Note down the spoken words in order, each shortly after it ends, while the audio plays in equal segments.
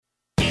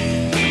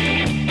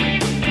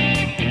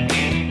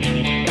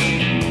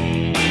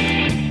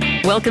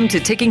Welcome to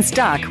Taking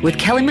Stock with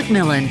Kelly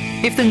McMillan.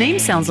 If the name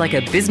sounds like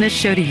a business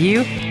show to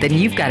you, then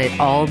you've got it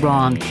all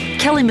wrong.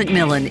 Kelly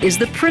McMillan is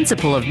the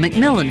principal of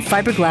McMillan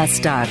Fiberglass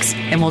Stocks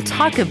and will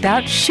talk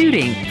about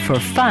shooting for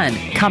fun,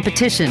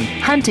 competition,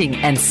 hunting,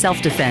 and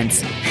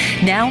self-defense.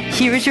 Now,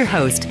 here is your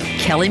host,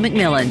 Kelly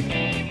McMillan.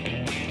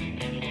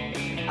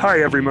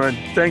 Hi, everyone.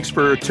 Thanks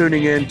for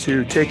tuning in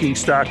to Taking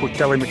Stock with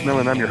Kelly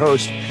McMillan. I'm your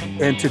host.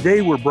 And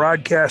today we're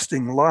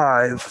broadcasting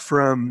live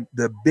from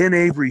the Ben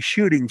Avery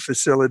Shooting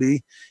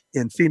Facility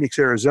in Phoenix,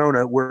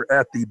 Arizona. We're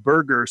at the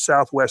Berger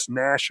Southwest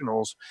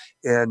Nationals,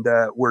 and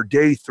we're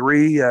day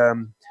 3.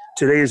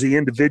 Today is the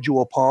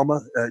individual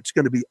Palma. It's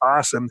going to be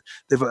awesome.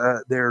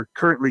 They're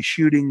currently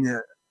shooting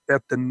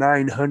at the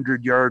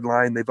 900-yard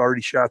line. They've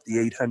already shot the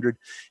 800,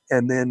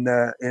 and then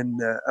in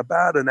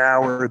about an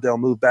hour they'll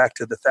move back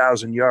to the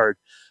 1,000-yard.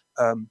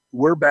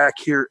 We're back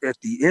here at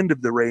the end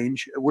of the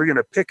range. We're going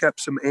to pick up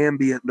some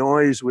ambient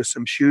noise with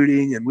some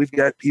shooting, and we've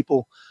got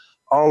people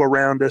all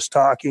around us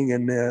talking,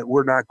 and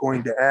we're not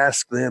going to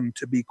ask them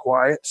to be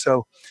quiet.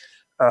 So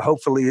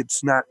hopefully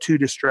it's not too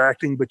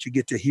distracting, but you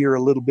get to hear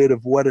a little bit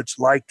of what it's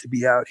like to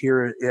be out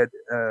here at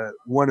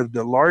one of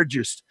the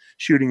largest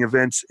shooting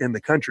events in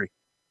the country.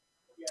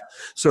 Yeah.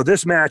 So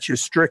this match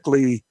is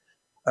strictly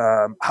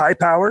high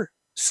power,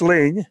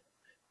 sling,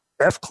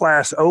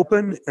 F-Class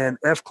Open, and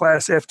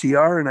F-Class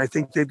FTR, and I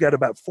think they've got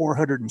about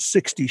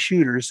 460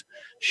 shooters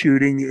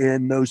shooting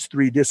in those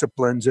 3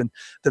 disciplines. And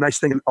the nice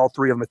thing, all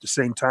 3 of them at the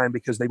same time,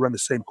 because they run the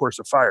same course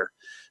of fire.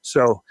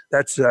 So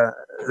that's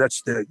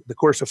the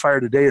course of fire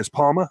today is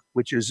Palma,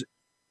 which is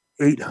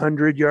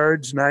 800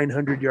 yards,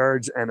 900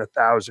 yards, and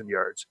 1,000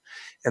 yards.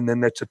 And then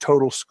that's a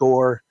total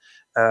score.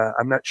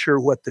 I'm not sure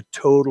what the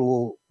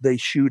total they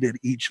shoot at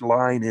each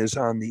line is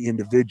on the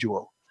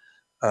individual.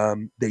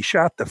 They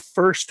shot the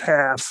first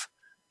half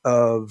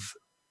of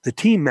the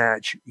team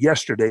match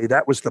yesterday.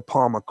 That was the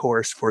Palma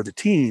course for the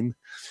team.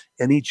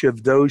 And each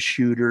of those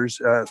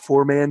shooters,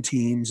 4-man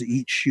teams,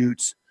 each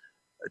shoots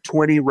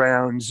 20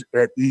 rounds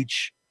at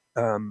each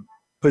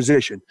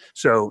position.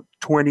 So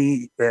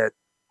 20 at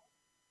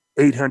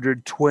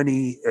 800,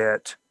 20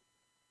 at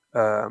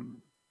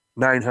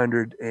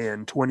 900,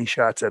 and 20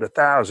 shots at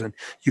 1,000.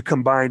 You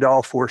combined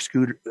all 4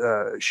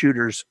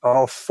 shooters,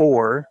 all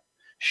 4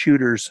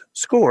 shooters'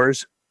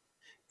 scores,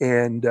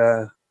 and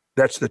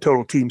that's the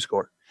total team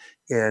score.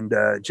 And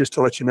just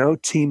to let you know,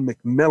 Team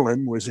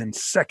McMillan was in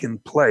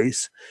second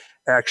place,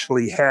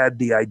 actually had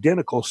the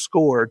identical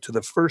score to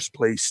the first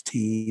place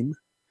team,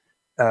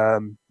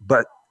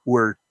 but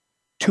were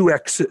 2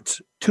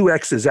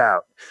 X's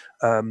out.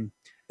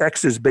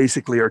 X's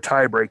basically are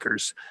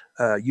tiebreakers.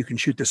 You can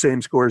shoot the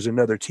same score as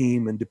another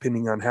team, and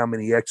depending on how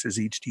many X's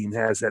each team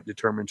has, that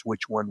determines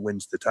which one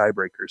wins the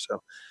tiebreaker.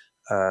 So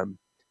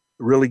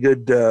really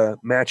good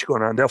match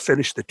going on. They'll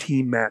finish the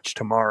team match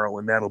tomorrow,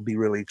 and that'll be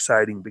really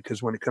exciting,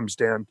 because when it comes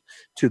down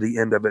to the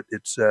end of it,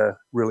 it's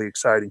really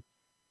exciting.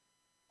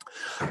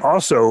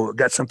 Also,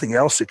 got something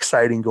else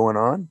exciting going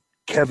on.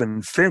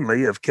 Kevin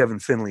Finley of Kevin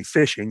Finley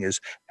Fishing is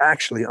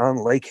actually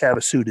on Lake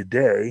Havasu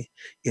today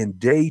in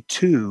day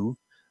 2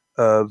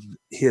 of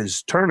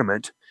his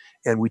tournament,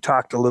 and we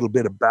talked a little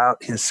bit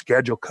about his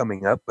schedule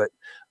coming up, but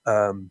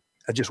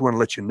I just want to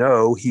let you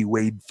know he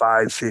weighed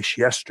 5 fish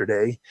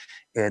yesterday,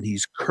 and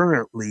he's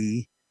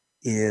currently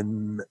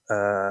in,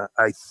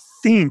 I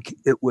think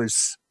it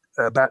was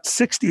about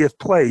 60th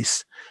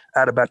place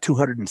out of about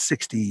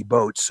 260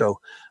 boats. So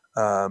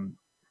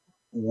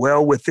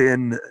well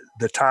within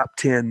the top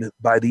 10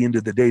 by the end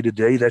of the day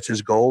today. That's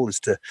his goal, is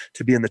to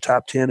be in the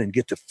top 10 and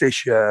get to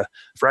fish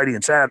Friday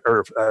and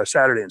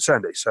Saturday and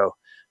Sunday. So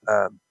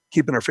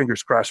keeping our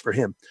fingers crossed for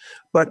him.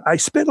 But I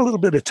spent a little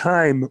bit of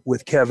time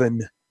with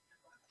Kevin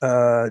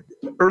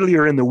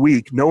earlier in the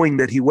week, knowing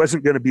that he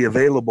wasn't going to be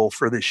available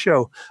for this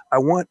show. I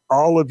want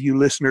all of you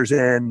listeners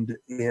and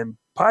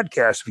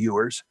podcast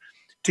viewers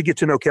to get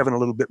to know Kevin a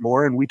little bit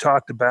more. And we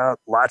talked about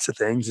lots of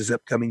things, his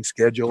upcoming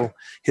schedule,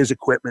 his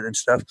equipment and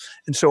stuff.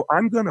 And so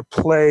I'm going to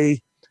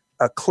play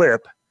a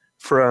clip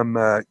from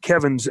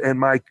Kevin's and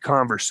my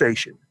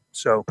conversation.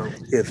 So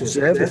if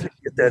Zev,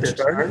 get that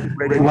started.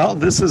 Ready? Well,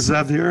 this is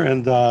Zev here,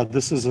 and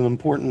this is an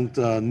important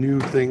new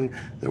thing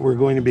that we're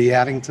going to be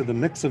adding to the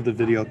mix of the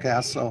video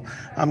cast. So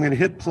I'm going to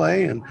hit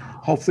play, and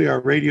hopefully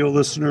our radio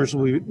listeners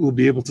will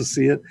be able to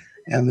see it,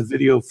 and the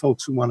video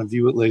folks who want to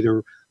view it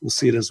later will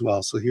see it as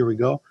well. So here we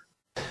go.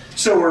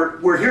 So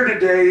we're here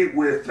today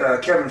with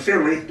Kevin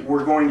Finley.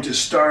 We're going to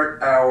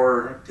start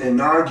our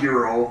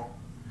inaugural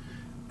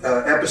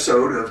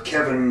episode of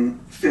Kevin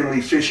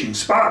Finley Fishing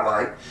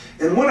Spotlight.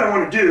 And what I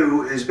want to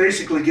do is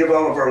basically give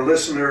all of our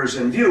listeners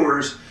and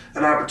viewers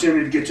an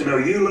opportunity to get to know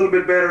you a little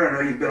bit better. I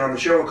know you've been on the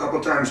show a couple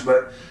of times,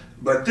 but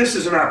this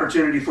is an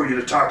opportunity for you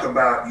to talk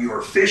about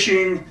your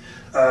fishing.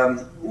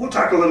 We'll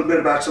talk a little bit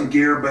about some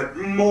gear, but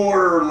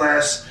more or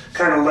less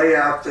kind of lay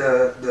out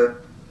the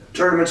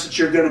tournaments that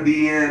you're going to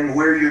be in,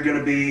 where you're going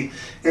to be,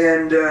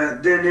 and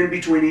then in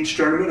between each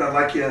tournament, I'd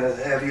like to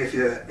have you,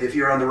 if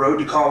you're on the road,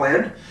 to call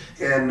in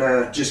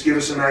and just give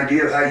us an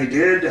idea of how you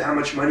did, how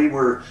much money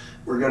we're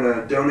we're going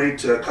to donate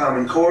to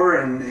Common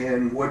Core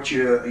and what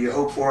you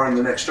hope for in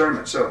the next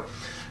tournament. So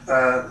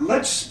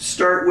let's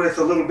start with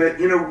a little bit.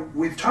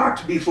 We've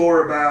talked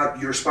before about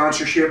your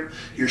sponsorship.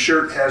 Your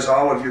shirt has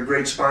all of your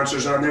great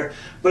sponsors on there,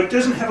 but it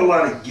doesn't have a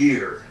lot of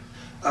gear.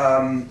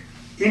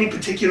 Any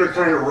particular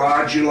kind of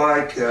rods you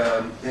like,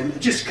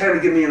 and just kind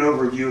of give me an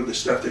overview of the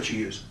stuff that you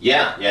use.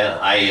 Yeah.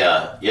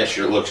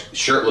 Shirt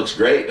looks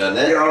great, doesn't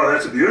it? Yeah,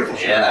 that's a beautiful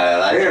shirt. Yeah, I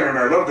like it. And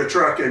I love the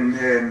truck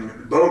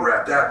and boat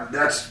wrap.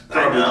 That's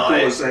probably the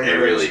coolest thing. It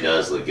really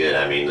does look good.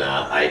 I mean,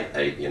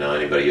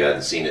 anybody who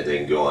hasn't seen it, they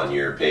can go on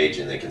your page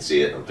and they can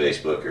see it on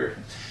Facebook or.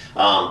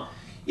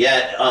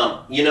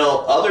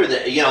 Other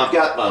than I've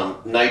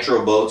got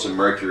Nitro Boats and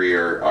Mercury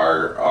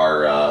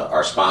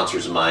are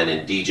sponsors of mine,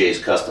 and DJ's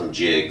Custom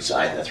Jigs.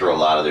 I throw a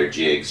lot of their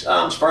jigs.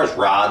 As far as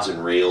rods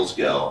and reels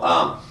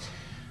go,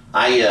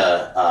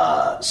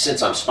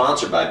 since I'm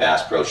sponsored by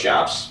Bass Pro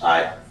Shops,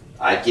 I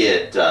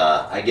get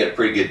a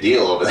pretty good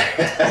deal over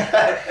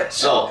there.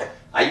 So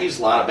I use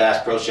a lot of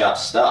Bass Pro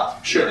Shops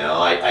stuff. Sure.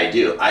 I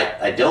do.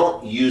 I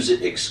don't use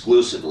it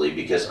exclusively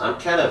because I'm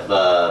kind of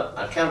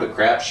a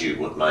crapshoot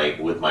with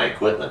my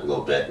equipment a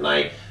little bit, and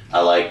I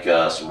like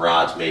some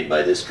rods made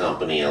by this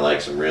company. I like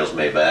some reels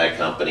made by that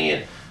company,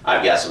 and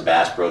I've got some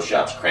Bass Pro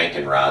Shops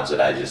cranking rods that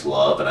I just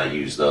love, and I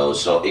use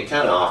those. So it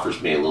kind of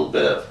offers me a little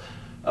bit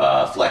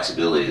of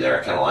flexibility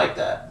there. I kind of like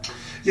that.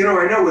 I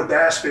know with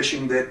bass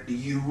fishing that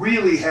you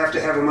really have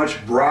to have a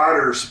much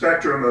broader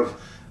spectrum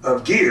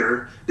of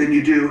gear than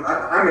you do.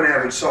 I'm an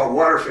avid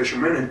saltwater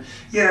fisherman, and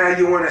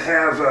you want to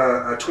have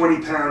a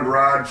 20-pound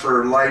rod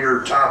for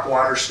lighter top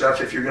water stuff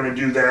if you're going to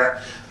do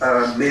that.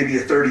 Maybe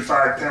a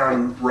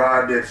 35-pound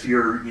rod if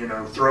you're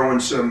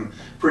throwing some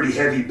pretty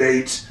heavy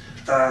baits,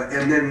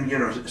 and then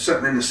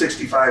something in the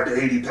 65 to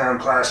 80-pound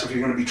class if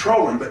you're going to be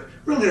trolling. But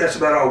really, that's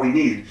about all we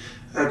need.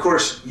 Of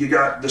course, you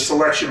got the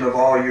selection of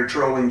all your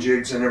trolling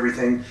jigs and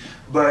everything,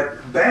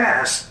 but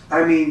bass,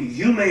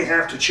 you may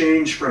have to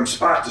change from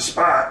spot to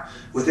spot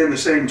within the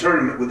same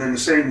tournament, within the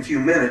same few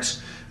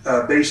minutes,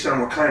 based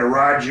on what kind of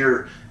rod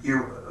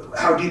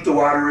how deep the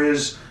water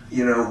is,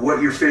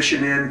 what you're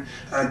fishing in.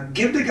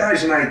 Give the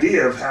guys an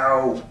idea of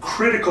how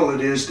critical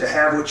it is to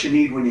have what you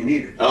need when you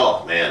need it.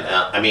 Oh, man.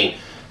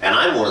 And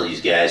I'm one of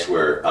these guys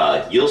where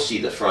you'll see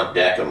the front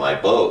deck of my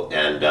boat,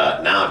 and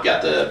now I've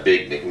got the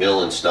big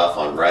McMillan stuff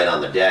right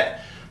on the deck.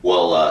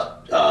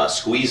 Well,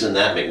 squeezing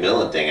that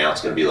McMillan thing out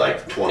is going to be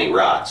like 20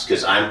 rods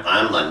because I'm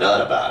a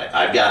nut about it.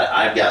 I've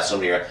got so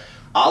many rods.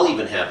 I'll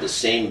even have the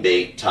same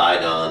bait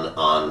tied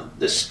on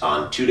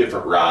two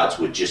different rods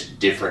with just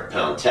different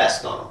pound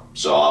tests on them.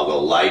 So I'll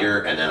go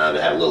lighter, and then I'll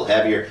have a little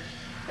heavier.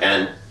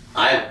 And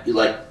let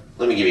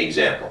me give you an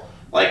example.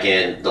 Like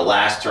in the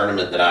last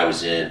tournament that I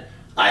was in,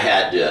 I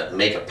had to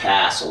make a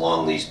pass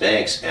along these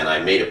banks, and I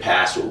made a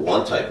pass with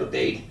one type of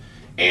bait,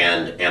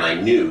 and I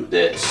knew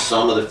that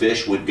some of the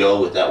fish would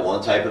go with that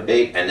one type of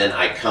bait, and then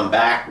I come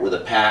back with a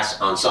pass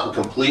on something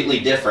completely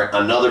different.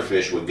 Another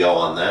fish would go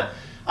on that.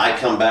 I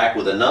come back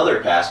with another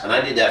pass, and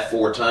I did that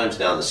 4 times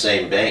down the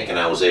same bank, and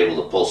I was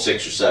able to pull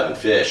 6 or 7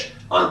 fish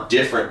on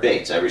different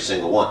baits, every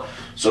single one.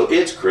 So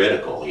it's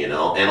critical, and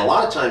a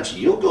lot of times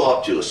you'll go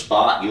up to a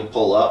spot, you'll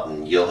pull up,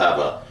 and you'll have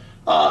a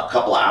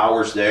couple of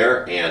hours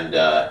there, and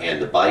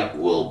the bite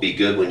will be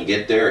good when you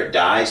get there. It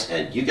dies,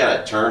 and you got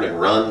to turn and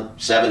run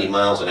 70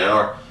 miles an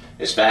hour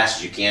as fast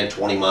as you can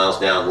 20 miles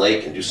down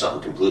lake and do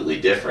something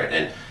completely different.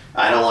 And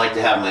I don't like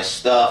to have my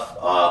stuff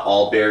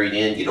all buried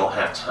in. You don't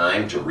have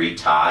time to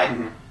retie.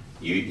 Mm-hmm.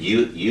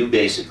 You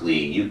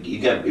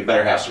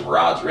better have some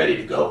rods ready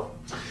to go.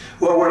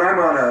 Well, when I'm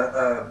on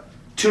a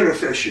tuna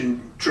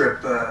fishing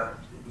trip,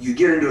 you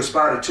get into a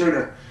spot of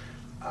tuna,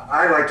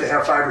 I like to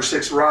have 5 or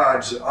 6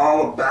 rods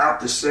all about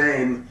the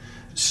same,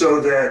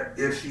 so that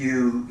if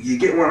you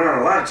get one on,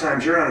 a lot of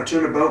times you're on a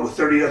tuna boat with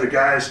 30 other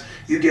guys,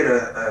 you get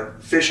a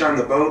fish on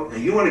the boat,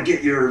 and you want to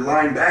get your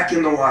line back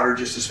in the water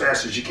just as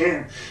fast as you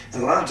can.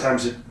 And a lot of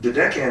times the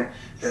deckhand,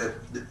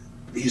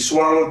 he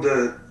swallowed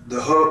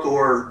the hook,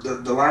 or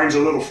the line's a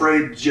little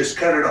frayed, just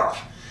cut it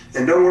off.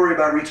 And don't worry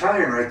about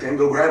retying right then.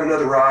 Go grab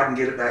another rod and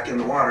get it back in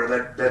the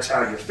water. That's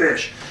how you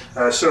fish.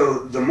 So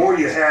the more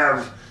you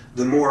have,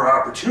 the more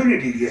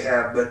opportunity you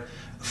have. But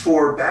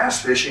for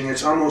bass fishing,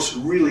 it's almost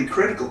really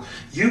critical.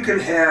 You can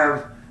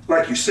have,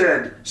 like you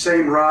said,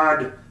 same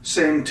rod,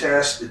 same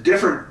test,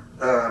 different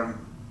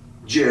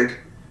jig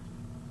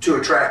to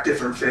attract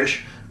different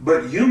fish.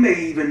 But you may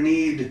even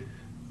need,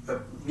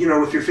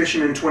 if you're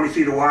fishing in 20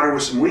 feet of water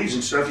with some weeds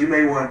and stuff, you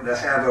may want to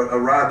have a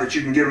rod that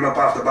you can get them up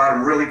off the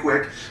bottom really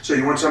quick. So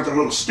you want something a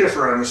little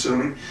stiffer, I'm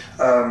assuming.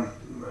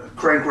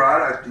 Crank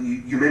rod,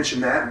 you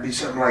mentioned that, it'd be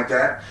something like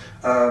that.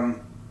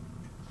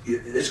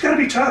 It's going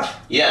to be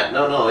tough. Yeah,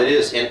 no, it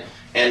is.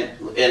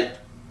 And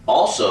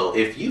also,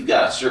 if you've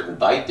got a certain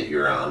bite that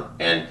you're on,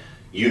 and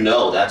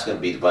that's going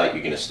to be the bite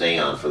you're going to stay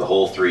on for the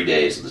whole 3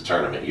 days of the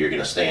tournament, you're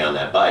going to stay on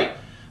that bite.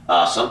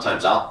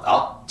 Sometimes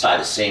I'll tie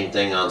the same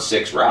thing on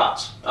 6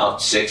 rods.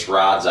 6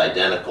 rods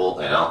identical,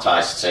 and I'll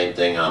tie the same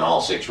thing on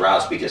all 6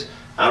 rods, because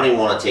I don't even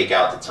want to take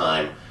out the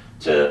time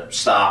to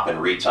stop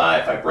and retie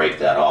if I break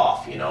that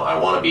off. I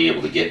want to be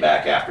able to get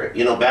back after it.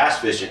 Bass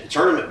fishing,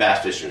 tournament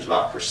bass fishing is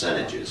about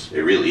percentages.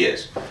 It really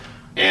is.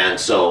 And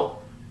so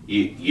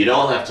you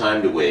don't have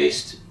time to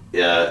waste.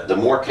 The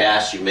more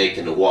casts you make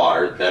in the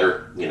water,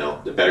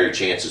 the better your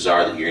chances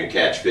are that you're going to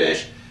catch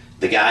fish.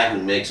 The guy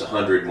who makes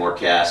 100 more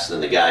casts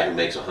than the guy who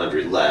makes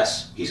 100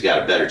 less, he's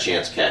got a better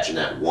chance of catching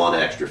that one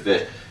extra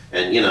fish.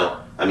 And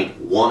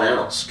 1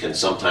 ounce can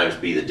sometimes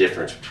be the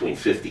difference between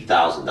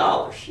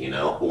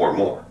 $50,000, or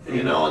more,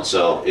 and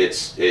so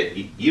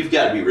you've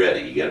got to be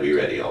ready. You got to be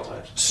ready all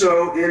times.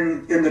 So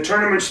in the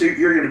tournaments that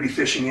you're going to be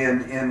fishing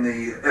in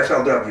the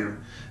FLW,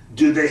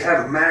 do they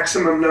have a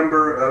maximum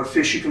number of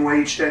fish you can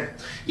weigh each day?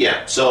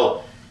 Yeah.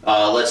 So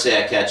let's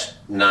say I catch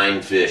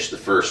 9 fish the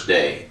first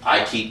day.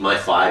 I keep my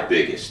 5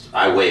 biggest.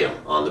 I weigh them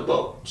on the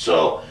boat.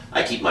 So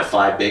I keep my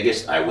 5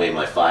 biggest. I weigh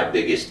my 5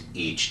 biggest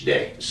each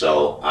day.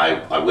 So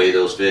I weigh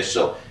those fish.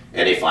 So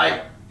and if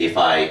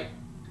I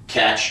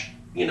catch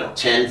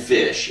 10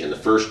 fish in the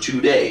first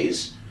 2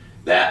 days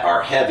that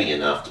are heavy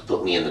enough to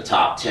put me in the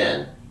top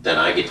 10, then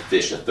I get to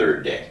fish the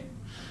 3rd day.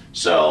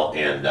 So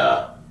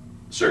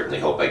certainly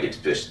hope I get to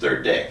fish the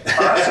 3rd day.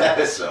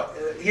 Awesome.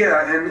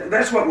 Yeah, and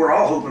that's what we're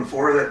all hoping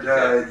for, that,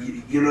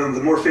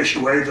 the more fish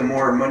you weigh, the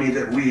more money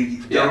that we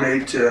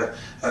donate to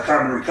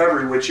Common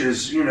Recovery, which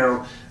is,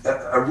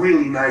 a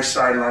really nice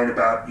sideline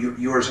about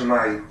yours and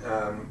my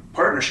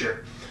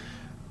partnership.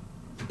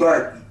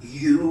 But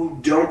you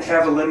don't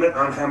have a limit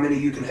on how many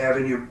you can have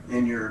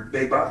in your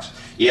bait box?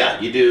 Yeah,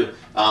 you do.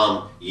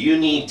 You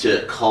need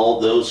to cull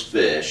those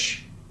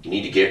fish. You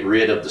need to get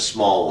rid of the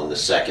small one the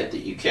second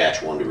that you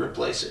catch one to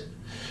replace it.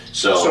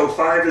 So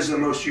 5 is the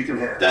most you can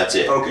have? That's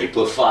it. Okay. You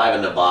put 5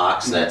 in the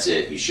box, that's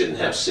it. You shouldn't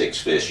have 6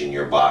 fish in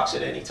your box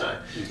at any time.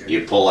 Okay.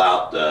 You pull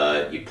out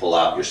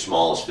your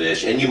smallest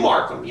fish, and you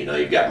mark them.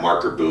 You've got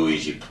marker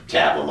buoys, you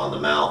tap them on the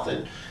mouth,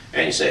 and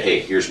you say, hey,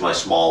 here's my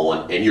small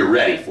one, and you're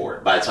ready for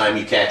it. By the time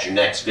you catch your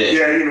next fish.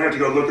 Yeah, you don't have to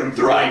go looking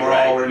through them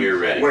all and you're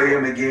ready weigh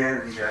them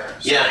again. Yeah,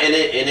 yeah, and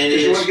it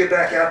is. You want to get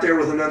back out there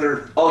with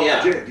another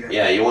jig.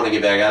 Yeah, you want to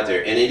get back out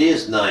there. And it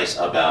is nice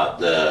about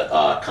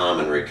the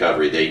Common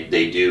Recovery.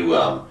 They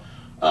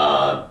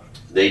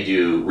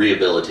do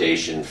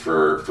rehabilitation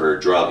for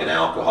drug and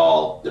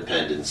alcohol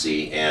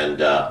dependency, and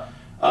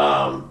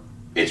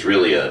it's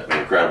really an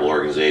incredible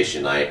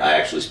organization. I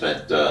actually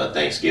spent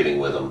Thanksgiving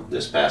with them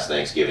this past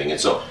Thanksgiving, and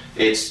so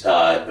it's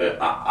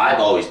I've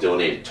always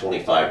donated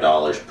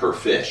 $25 per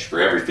fish for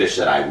every fish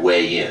that I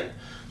weigh in.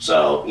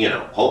 So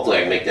hopefully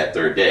I can make that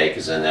 3rd day,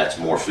 because then that's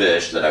more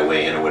fish that I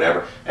weigh in or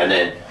whatever, and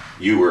then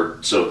you were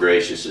so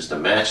gracious as to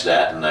match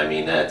that, and I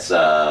mean that's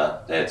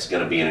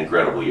going to be an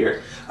incredible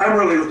year. I'm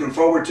really looking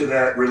forward to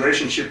that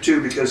relationship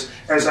too, because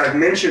as I've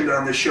mentioned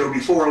on this show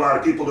before, a lot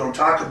of people don't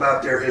talk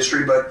about their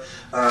history, but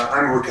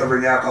I'm a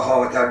recovering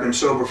alcoholic. I've been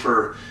sober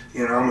for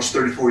almost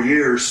 34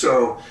 years.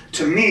 So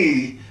to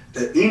me,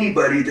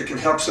 anybody that can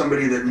help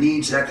somebody that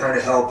needs that kind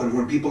of help, and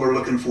when people are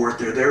looking for it,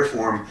 they're there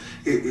for them,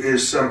 it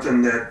is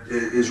something that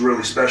is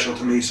really special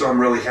to me. So I'm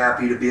really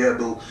happy to be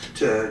able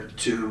to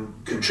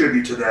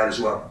contribute to that as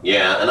well.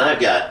 Yeah, and I've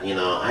got,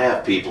 I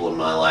have people in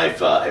my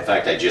life. In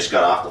fact, I just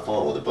got off the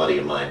phone with a buddy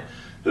of mine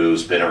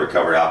who's been a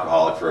recovered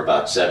alcoholic for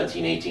about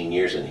 17, 18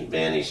 years, and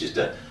he's just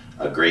a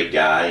great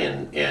guy,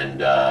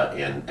 and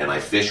I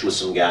fish with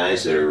some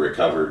guys that are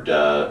recovered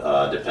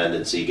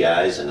dependency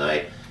guys, and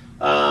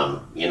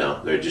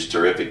they're just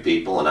terrific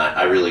people, and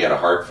I really got a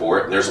heart for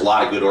it. And there's a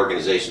lot of good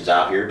organizations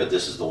out here, but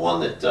this is the one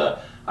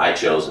that I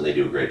chose, and they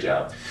do a great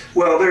job.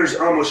 Well, there's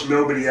almost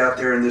nobody out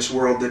there in this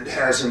world that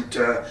hasn't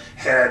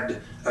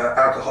had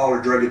alcohol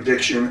or drug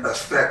addiction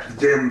affect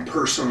them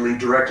personally,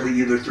 directly,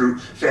 either through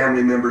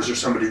family members or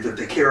somebody that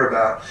they care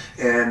about.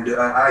 And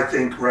I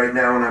think right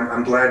now, and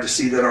I'm glad to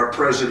see that our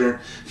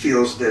president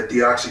feels that the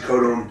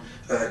oxycodone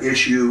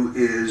issue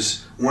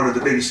is one of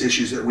the biggest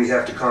issues that we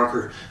have to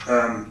conquer.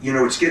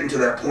 It's getting to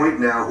that point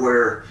now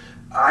where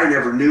I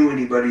never knew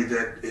anybody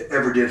that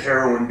ever did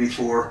heroin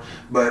before,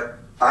 but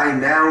I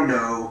now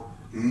know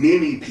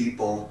many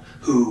people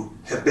who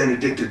have been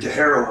addicted to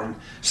heroin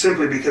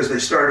simply because they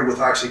started with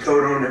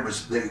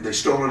oxycodone. They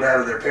stole it out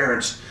of their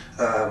parents'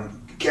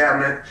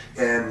 cabinet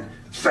and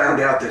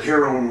found out that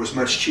heroin was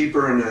much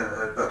cheaper and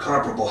a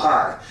comparable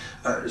high.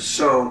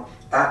 So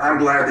I'm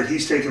glad that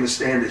he's taken the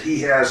stand that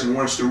he has and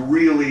wants to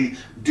really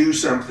do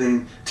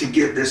something to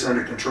get this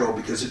under control,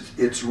 because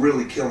it's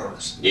really killing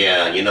us.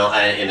 Yeah,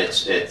 and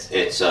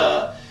it's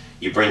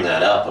you bring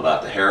that up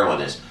about the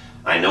heroin.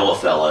 I know a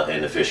fella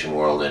in the fishing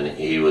world, and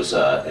he was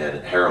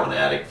a heroin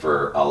addict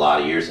for a lot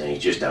of years, and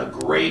he's just a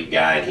great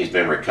guy, and he's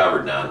been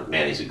recovered now.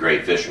 Man, he's a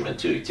great fisherman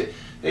too.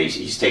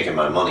 He's taken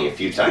my money a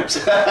few times.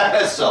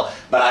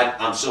 But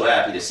I'm so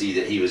happy to see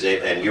that he was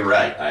able, and you're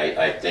right,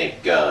 I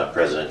think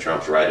President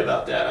Trump's right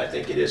about that. I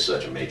think it is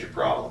such a major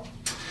problem.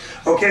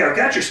 Okay, I've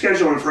got your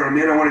schedule in front of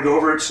me, and I want to go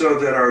over it so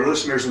that our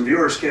listeners and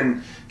viewers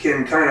can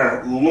kind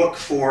of look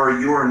for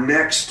your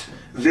next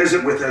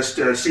visit with us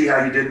to see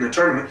how you did in the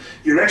tournament.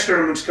 Your next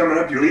tournament's coming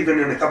up. You're leaving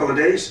in a couple of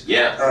days.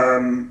 Yeah.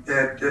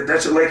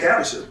 That's at Lake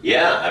Havasu.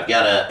 Yeah, I've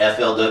got a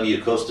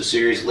FLW Costa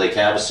Series Lake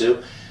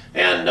Havasu,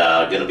 and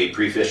going to be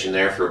pre-fishing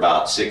there for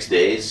about 6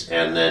 days,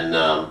 and then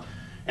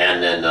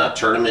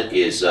tournament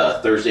is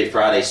Thursday,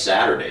 Friday,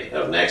 Saturday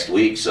of next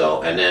week.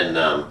 So, and then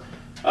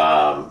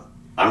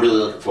I'm really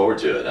looking forward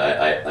to it.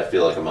 I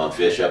feel like I'm on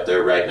fish up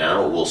there right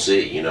now. We'll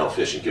see. You know,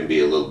 fishing can be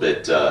a little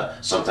bit,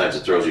 sometimes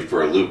it throws you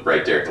for a loop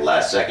right there at the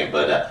last second,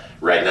 but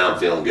right now I'm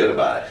feeling good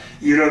about it.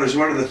 You know, there's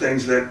one of the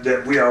things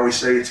that we always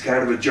say, it's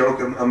kind of a joke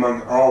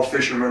among all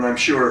fishermen, I'm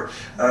sure,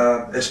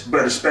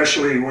 but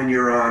especially when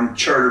you're on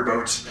charter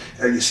boats,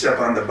 you step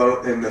on the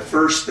boat, and the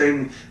first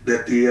thing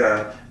that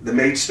the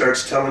mate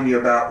starts telling you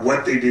about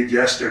what they did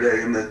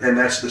yesterday, and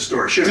that's the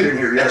story. Should have been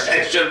here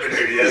yesterday. Should have been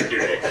here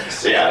yesterday.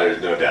 Yeah,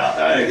 there's no doubt.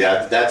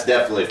 Yeah, that's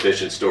definitely a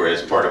fishing story.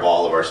 It's part of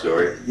all of our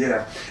story.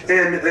 Yeah,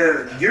 and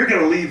you're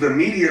going to leave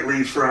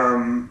immediately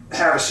from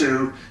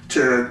Havasu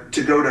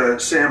to go to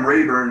Sam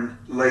Rayburn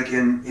Lake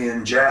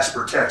in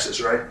Jasper,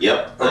 Texas, right?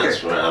 Yep. Okay.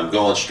 That's right. I'm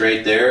going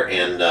straight there,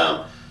 and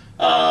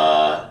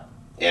I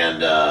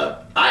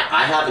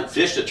haven't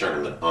fished a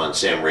tournament on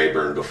Sam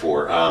Rayburn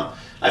before.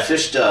 I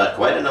fished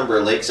quite a number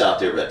of lakes out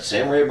there, but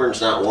Sam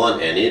Rayburn's not one,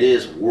 and it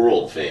is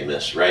world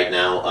famous right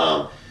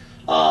now.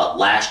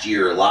 Last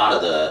year, a lot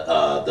of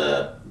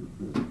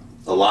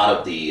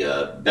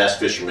the best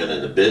fishermen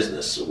in the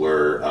business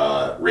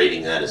were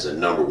rating that as the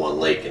 #1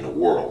 lake in the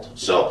world.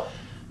 So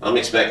I'm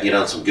expecting to get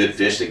on some good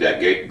fish. They've got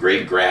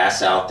great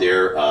grass out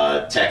there.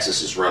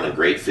 Texas is running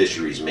great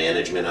fisheries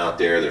management out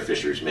there. Their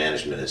fisheries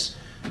management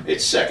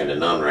it's second to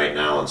none right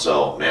now, and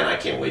so, man, I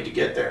can't wait to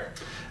get there.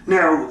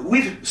 Now,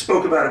 we've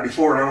spoke about it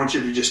before, and I want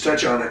you to just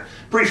touch on it.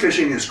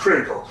 Pre-fishing is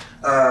critical.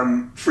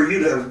 For you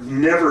to have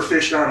never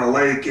fished on a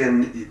lake,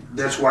 and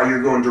that's why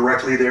you're going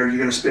directly there, you're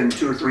going to spend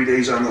 2 or 3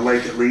 days on the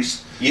lake at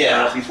least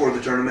before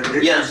the tournament.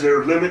 Yeah. Is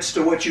there limits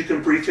to what you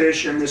can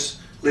pre-fish in this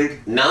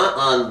league? Not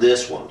on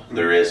this one,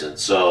 there isn't.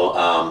 So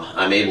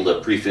I'm able to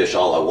pre-fish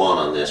all I want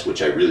on this,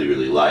 which I really,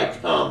 really like,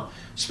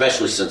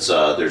 especially since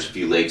there's a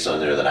few lakes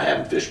on there that I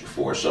haven't fished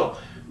before. So,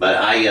 but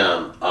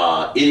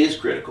it is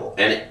critical,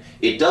 and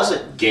it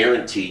doesn't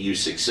guarantee you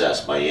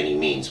success by any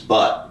means,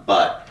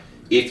 but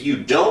if you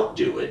don't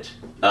do it,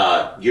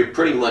 you're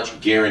pretty much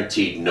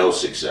guaranteed no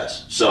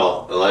success.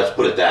 So let's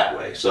put it that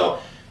way. So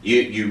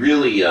you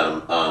really,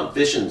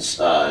 fishing's,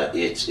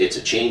 it's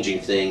a changing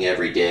thing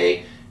every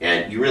day,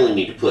 and you really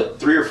need to put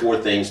 3 or 4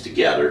 things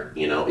together,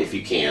 you know, if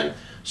you can,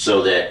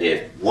 so that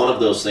if one of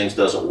those things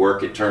doesn't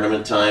work at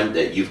tournament time,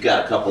 that you've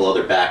got a couple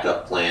other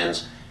backup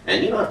plans.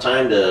 And you don't have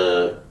time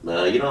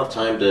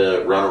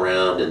to run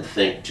around and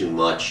think too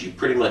much. You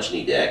pretty much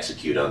need to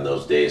execute on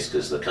those days,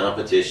 because the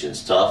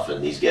competition's tough and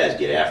these guys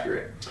get after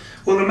it.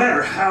 Well, no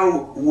matter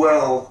how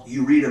well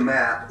you read a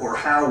map or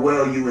how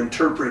well you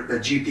interpret a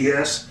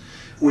GPS,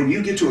 when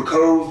you get to a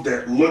cove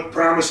that looked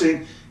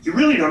promising, you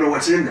really don't know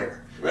what's in there.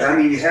 Right. I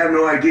mean, you have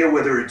no idea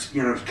whether it's,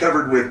 you know,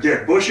 covered with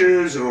dead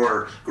bushes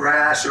or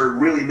grass, or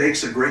really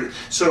makes a great.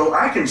 So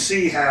I can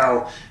see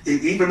how,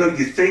 even though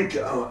you think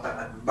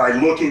by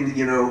looking,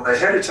 you know,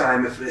 ahead of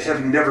time, if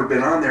having never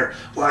been on there,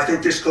 well, I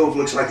think this cove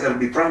looks like that'll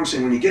be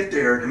promising. When you get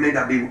there, it may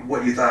not be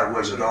what you thought it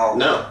was at all.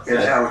 No. And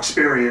how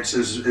experience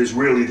is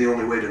really the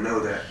only way to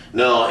know that.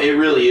 No, it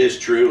really is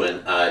true,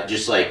 and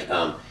just like,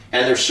 and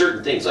there's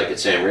certain things like at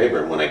Sam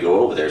Rayburn when I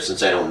go over there,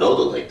 since I don't know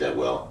the lake that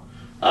well.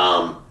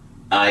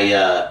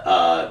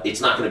 It's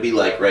not going to be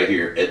like right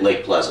here at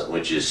Lake Pleasant,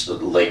 which is the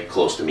lake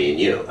close to me and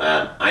you.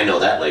 I know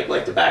that lake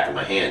like the back of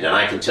my hand, and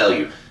I can tell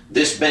you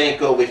this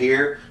bank over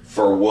here,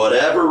 for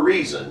whatever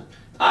reason,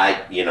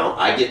 I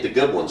get the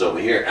good ones over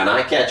here, and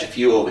I catch a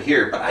few over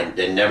here, but I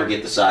never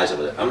get the size of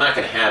it. I'm not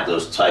going to have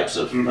those types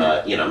of, I'm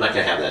not going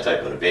to have that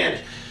type of an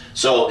advantage.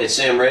 So at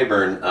Sam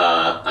Rayburn,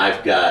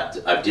 I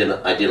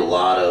did a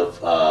lot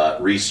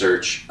of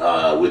research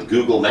with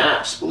Google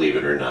Maps, believe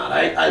it or not.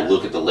 I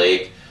look at the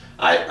lake.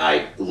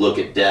 I look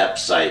at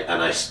depths,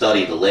 and I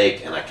study the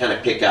lake, and I kind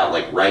of pick out,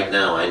 like right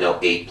now, I know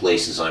 8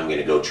 places I'm going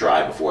to go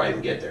try before I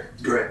even get there.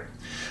 Great.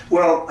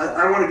 Well,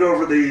 I want to go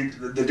over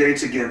the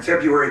dates again.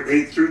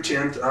 February 8th through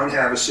 10th on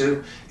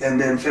Havasu, and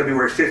then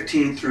February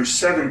 15th through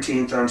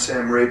 17th on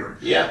Sam Rayburn.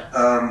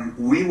 Yeah.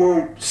 We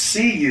won't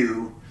see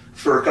you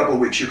for a couple of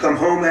weeks. You come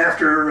home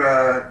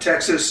after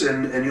Texas,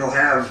 and you'll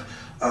have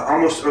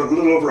almost a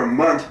little over a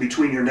month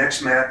between your next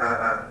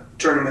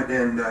tournament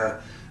and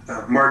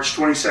March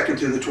 22nd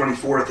through the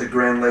 24th at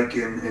Grand Lake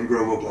in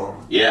Grove,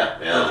 Oklahoma. Yeah,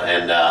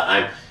 and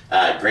I'm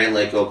Grand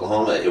Lake,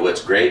 Oklahoma.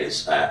 What's great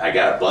is I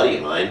got a buddy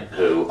of mine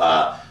who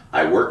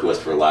I worked with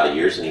for a lot of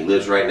years, and he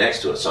lives right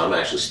next to us, so I'm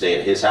actually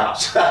staying at his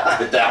house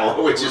at that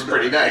one, which is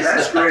pretty nice.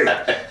 That's great.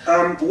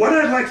 What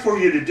I'd like for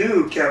you to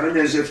do, Kevin,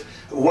 is if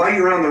while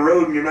you're on the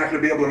road and you're not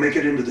going to be able to make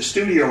it into the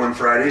studio on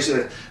Fridays,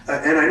 and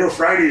I know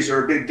Fridays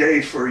are a big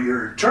day for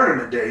your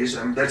tournament days,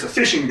 that's a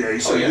fishing day,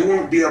 so you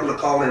won't be able to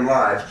call in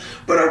live.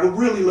 But I would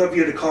really love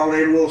you to call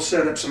in. We'll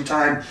set up some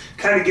time,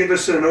 kind of give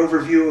us an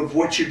overview of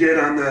what you did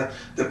on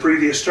the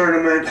previous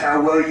tournament,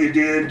 how well you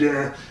did.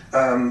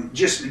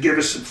 Just give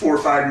us 4 or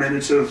 5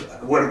 minutes of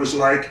what it was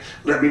like.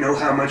 Let me know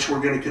how much we're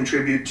going to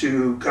contribute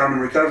to Common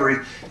Recovery,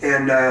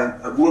 and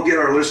we'll get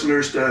our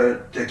listeners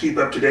to keep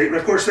up to date. And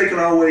of course, they can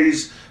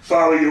always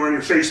follow you on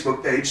your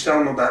Facebook page. Tell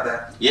them about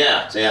that.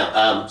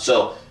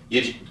 So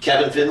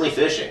Kevin Finley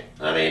Fishing.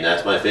 I mean,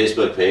 that's my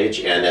Facebook page,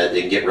 and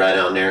they can get right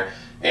on there.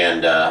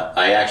 And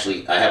I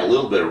have a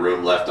little bit of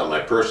room left on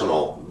my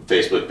personal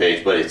Facebook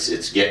page, but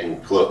it's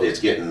getting close. It's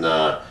getting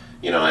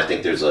I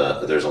think there's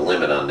a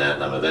limit on that,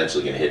 and I'm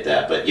eventually going to hit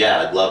that. But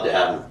yeah, I'd love to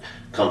have them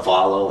come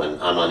follow,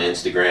 and I'm on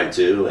Instagram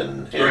too,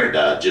 and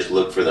just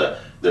look for the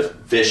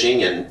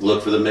fishing and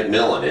look for the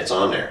McMillan. It's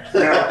on there.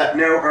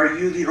 now, are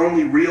you the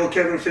only real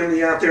Kevin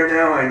Finley out there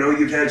now? I know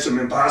you've had some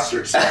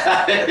imposters.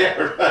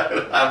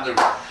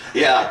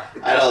 Yeah,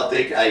 I don't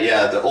think.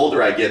 The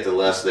older I get, the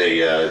less they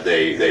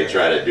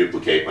try to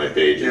duplicate my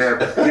pages.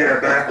 Yeah.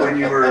 Back when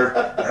you were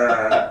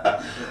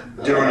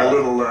doing a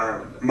little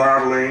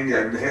modeling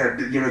and had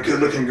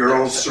good-looking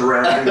girls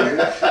surrounding you.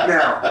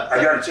 Now,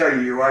 I got to tell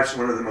you, your wife's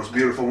one of the most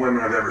beautiful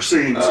women I've ever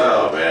seen.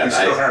 So you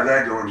still have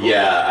that going for you.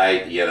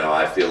 Yeah,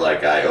 I feel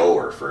like I owe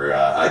her for.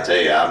 I tell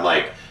you, I'm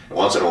like.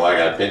 Once in a while, I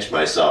got to pinch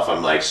myself.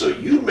 I'm like, so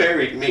you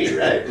married me,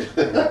 right?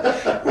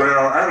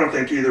 Well, I don't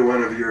think either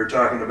one of you are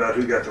talking about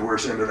who got the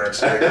worst end of that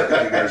stick. I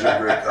think you guys are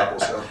a great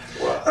couple. So,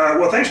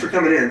 well, thanks for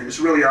coming in. It's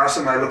really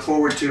awesome. I look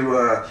forward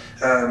to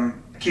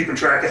keeping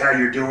track of how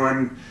you're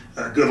doing.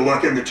 Good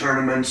luck in the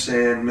tournaments,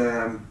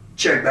 and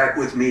check back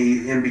with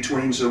me in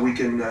between so we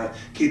can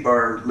keep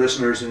our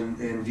listeners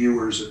and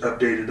viewers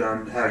updated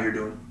on how you're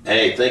doing.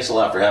 Hey, thanks a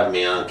lot for having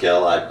me on,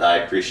 Kel. I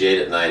appreciate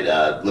it, and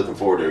I'm looking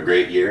forward to a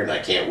great year, and I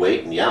can't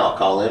wait. And I'll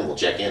call in. We'll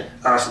check in.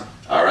 Awesome.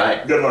 All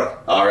right. Good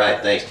luck. All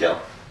right. Thanks,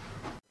 Kel.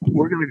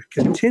 We're going to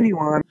continue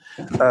on.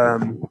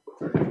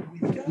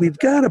 We've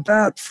got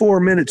about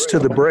 4 minutes to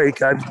the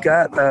break. I've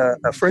got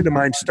a friend of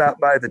mine stop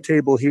by the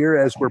table here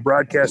as we're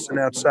broadcasting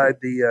outside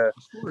the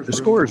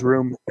scorer's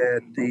room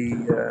at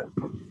the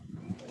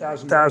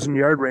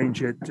 1,000-yard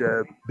range at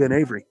Ben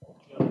Avery.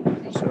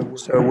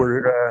 So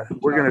we're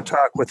going to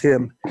talk with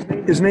him.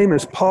 His name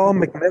is Paul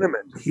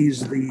McMenamin.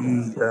 He's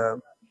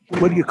the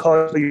what do you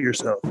call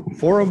yourself?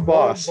 Forum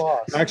boss.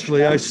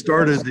 Actually, I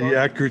started the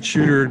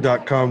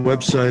AccurateShooter.com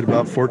website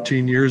about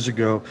 14 years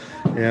ago,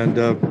 and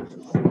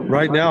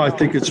right now I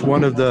think it's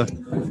one of the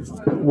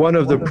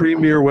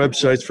premier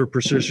websites for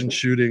precision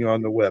shooting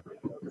on the web.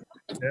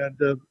 And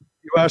you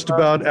asked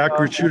about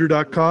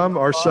AccurateShooter.com.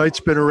 Our site's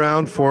been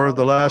around for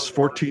the last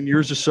 14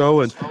 years or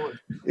so, and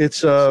it's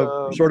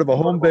sort of a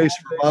home base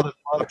for a lot of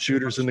top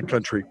shooters in the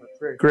country.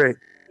 Great.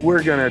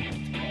 We're going to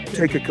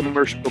take a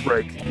commercial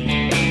break.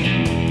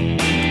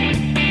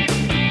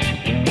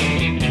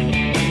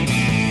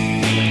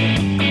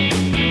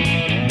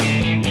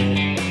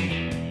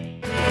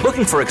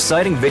 Looking for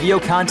exciting video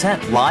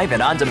content live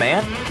and on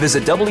demand?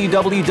 Visit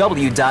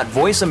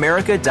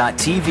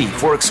www.voiceamerica.tv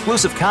for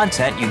exclusive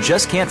content you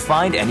just can't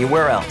find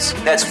anywhere else.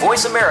 That's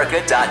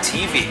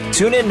voiceamerica.tv.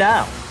 Tune in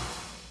now.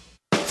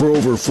 For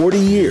over 40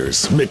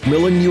 years,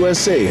 McMillan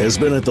USA has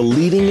been at the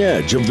leading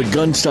edge of the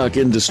gunstock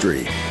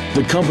industry.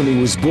 The company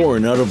was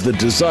born out of the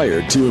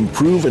desire to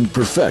improve and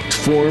perfect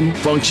form,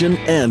 function,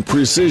 and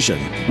precision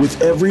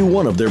with every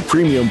one of their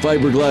premium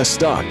fiberglass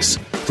stocks.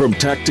 From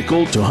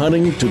tactical to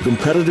hunting to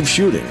competitive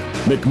shooting,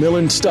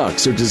 McMillan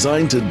stocks are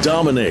designed to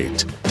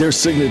dominate. Their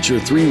signature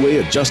 3-way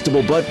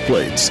adjustable butt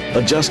plates,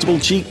 adjustable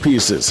cheek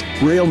pieces,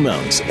 rail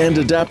mounts, and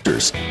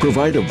adapters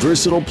provide a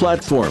versatile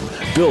platform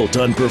built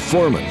on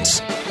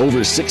performance.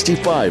 Over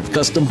 65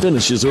 custom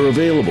finishes are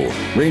available,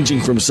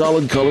 ranging from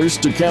solid colors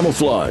to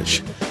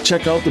camouflage.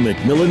 Check out the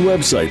McMillan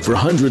website for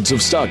hundreds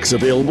of stocks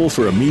available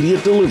for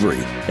immediate delivery.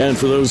 And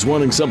for those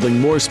wanting something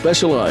more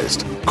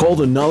specialized, call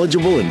the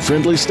knowledgeable and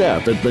friendly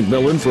staff at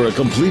McMillan for a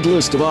complete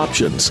list of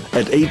options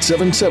at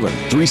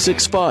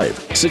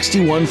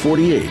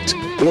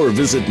 877-365-6148 or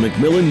visit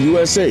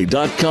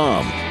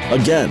McMillanUSA.com.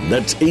 Again,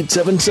 that's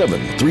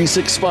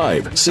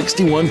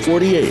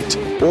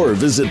 877-365-6148 or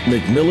visit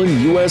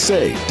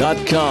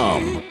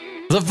McMillanUSA.com.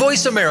 The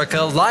Voice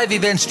America Live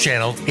Events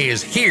channel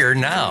is here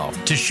now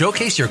to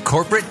showcase your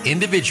corporate,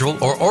 individual,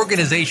 or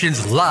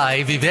organization's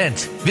live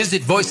event.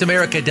 Visit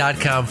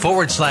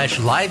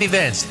voiceamerica.com/live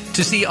events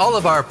to see all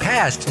of our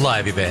past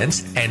live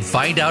events and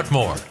find out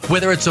more.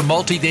 Whether it's a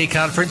multi-day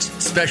conference,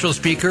 special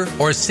speaker,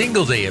 or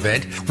single-day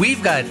event,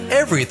 we've got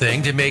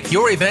everything to make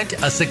your event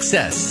a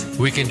success.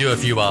 We can do a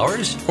few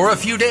hours or a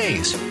few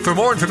days. For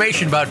more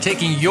information about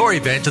taking your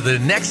event to the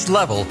next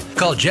level,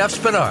 call Jeff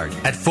Spinard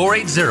at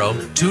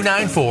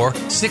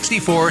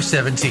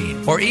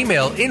 480-294-6417 or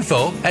email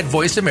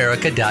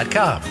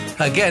info@voiceamerica.com.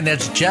 Again,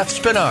 that's Jeff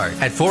Spinard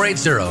at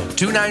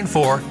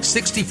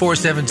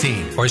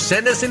 480-294-6417 or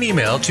send us an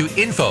email to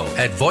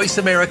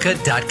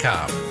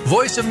info@voiceamerica.com.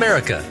 Voice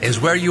America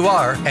is where you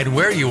are and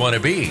where you want to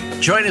be.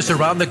 Join us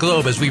around the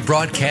globe as we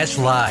broadcast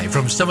live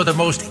from some of the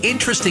most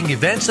interesting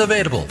events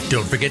available.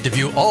 Don't forget to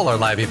view all our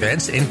live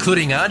events,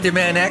 including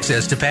on-demand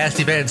access to past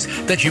events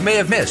that you may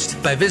have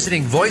missed by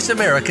visiting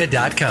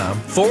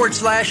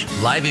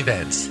voiceamerica.com/live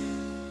events.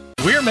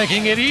 We're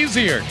making it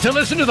easier to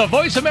listen to the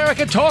Voice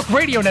America Talk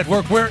Radio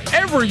Network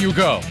wherever you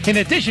go. In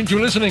addition to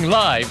listening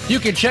live, you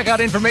can check out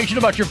information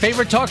about your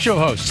favorite talk show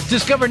hosts,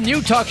 discover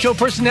new talk show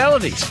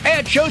personalities,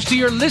 add shows to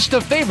your list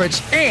of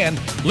favorites, and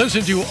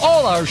listen to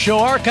all our show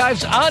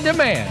archives on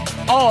demand.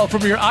 All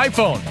from your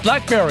iPhone,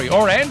 BlackBerry,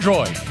 or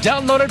Android.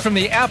 Download it from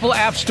the Apple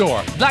App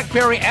Store,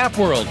 BlackBerry App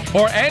World,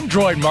 or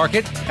Android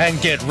Market,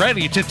 and get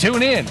ready to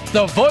tune in.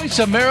 The Voice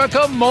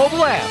America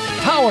mobile app,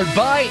 powered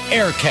by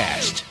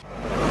Aircast.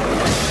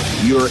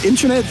 Your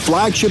internet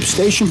flagship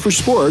station for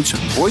sports,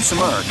 Voice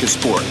America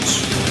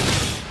Sports.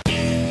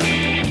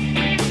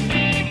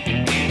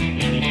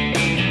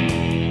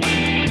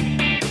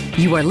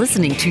 You are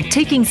listening to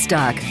Taking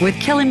Stock with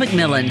Kelly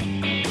McMillan.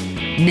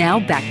 Now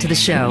back to the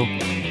show.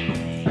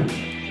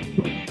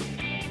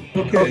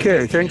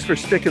 Okay, thanks for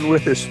sticking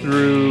with us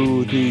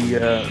through the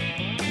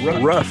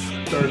rough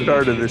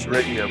start of this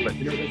radio. But,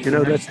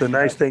 that's the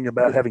nice thing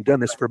about having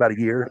done this for about a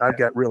year. I've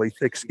got really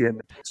thick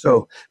skin.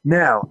 So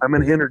now I'm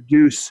going to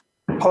introduce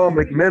Paul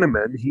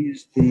McMenamin.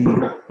 He's the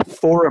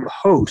forum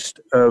host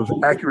of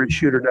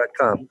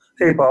AccurateShooter.com.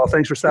 Hey, Paul,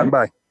 thanks for stopping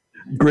by.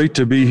 Great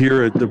to be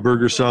here at the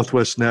Burger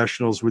Southwest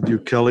Nationals with you,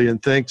 Kelly,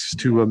 and thanks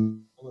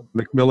to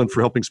McMillan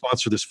for helping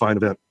sponsor this fine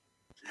event.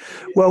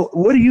 Well,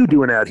 what are you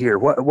doing out here?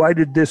 Why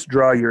did this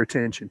draw your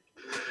attention?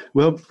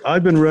 Well,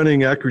 I've been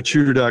running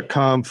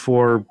AccurateShooter.com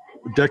for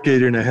a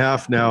decade and a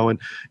half now, and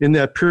in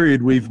that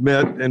period we've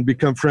met and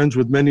become friends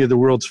with many of the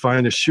world's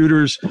finest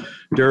shooters.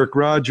 Derek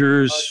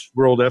Rogers,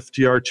 world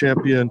FTR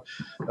champion,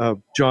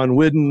 John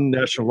Whidden,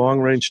 national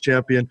long range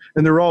champion,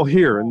 and they're all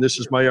here, and this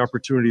is my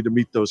opportunity to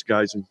meet those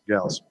guys and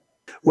gals.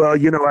 Well,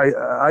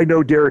 I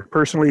know Derek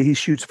personally. He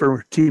shoots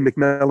for Team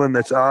McMillan.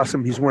 That's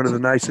awesome. He's one of the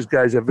nicest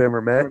guys I've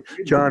ever met.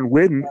 John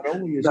Whidden,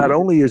 not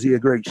only is he a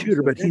great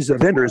shooter, but he's a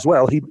vendor as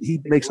well. He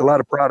makes a lot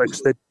of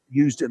products that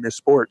used in this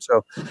sport.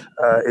 So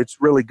it's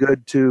really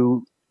good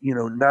to,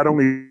 not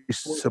only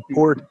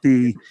support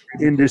the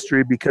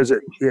industry because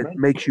it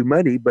makes you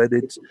money, but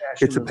it's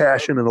a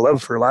passion and a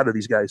love for a lot of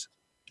these guys.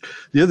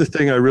 The other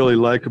thing I really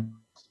like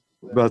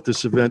about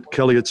this event,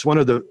 Kelly, it's one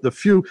of the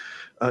few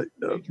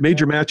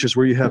major matches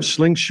where you have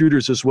sling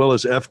shooters as well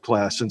as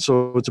F-class, and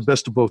so it's a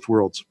best of both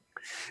worlds.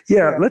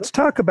 Yeah, let's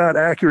talk about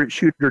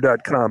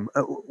AccurateShooter.com.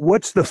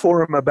 What's the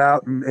forum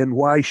about, and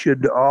why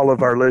should all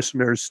of our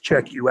listeners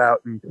check you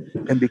out and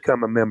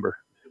become a member?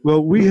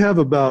 Well, we have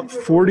about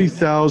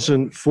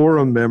 40,000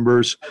 forum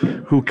members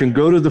who can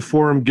go to the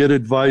forum, get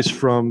advice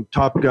from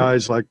top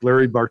guys like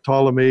Larry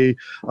Bartolome.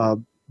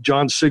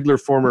 John Sigler,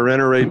 former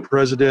NRA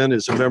president,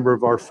 is a member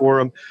of our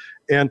forum.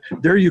 And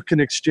there you can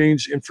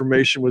exchange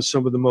information with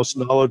some of the most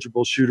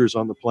knowledgeable shooters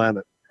on the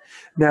planet.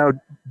 Now,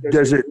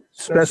 does it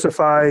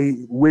specify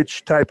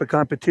which type of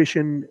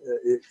competition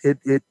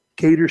it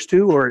caters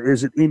to, or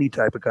is it any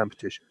type of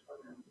competition?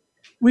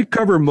 We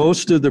cover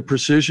most of the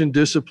precision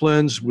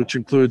disciplines, which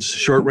includes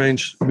short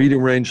range,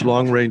 medium range,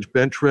 long range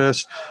bench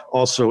rest,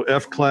 also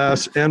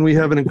F-class, and we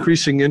have an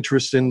increasing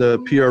interest in the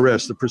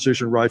PRS, the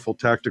precision rifle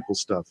tactical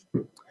stuff.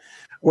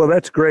 Well,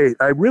 that's great.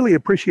 I really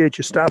appreciate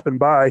you stopping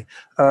by.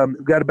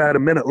 We've got about a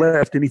minute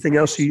left. Anything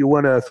else you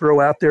want to throw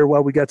out there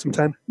while we got some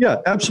time? Yeah,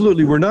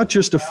 absolutely. We're not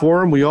just a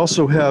forum. We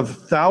also have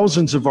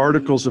thousands of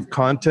articles of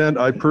content.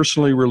 I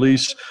personally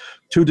release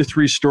 2 to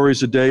 3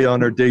 stories a day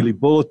on our daily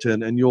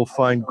bulletin, and you'll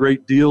find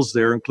great deals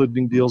there,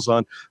 including deals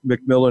on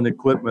McMillan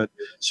equipment.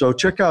 So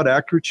check out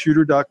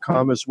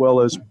AccurateShooter.com as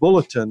well as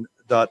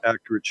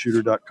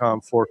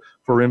bulletin.AccurateShooter.com for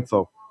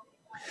info.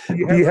 Do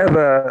you have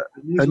a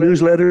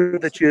newsletter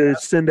that you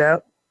send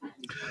out?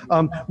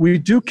 We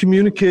do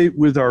communicate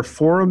with our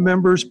forum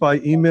members by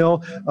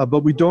email,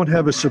 but we don't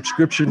have a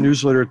subscription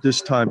newsletter at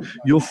this time.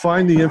 You'll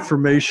find the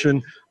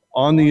information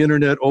on the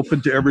internet, open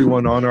to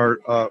everyone, on our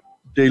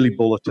daily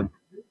bulletin.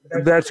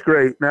 That's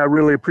great. Now, I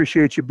really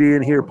appreciate you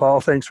being here, Paul.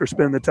 Thanks for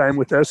spending the time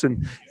with us,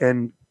 and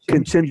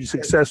continued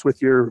success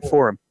with your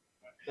forum.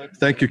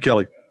 Thank you,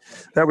 Kelly.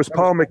 That was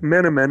Paul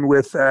McMenamin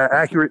with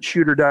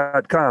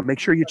AccurateShooter.com. Make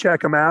sure you check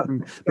them out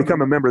and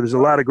become a member. There's a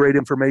lot of great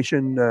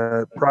information,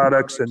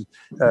 products, and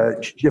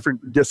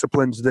different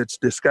disciplines that's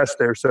discussed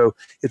there. So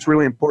it's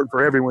really important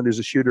for everyone who's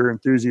a shooter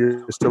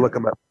enthusiast to look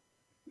them up.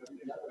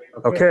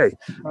 Okay.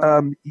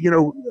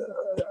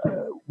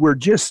 We're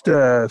just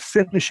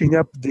finishing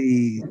up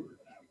the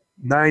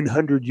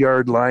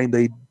 900-yard line.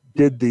 They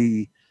did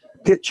the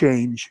pit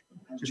change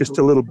just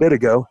a little bit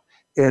ago,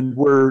 and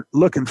we're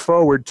looking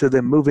forward to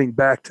them moving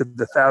back to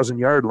the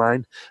 1,000-yard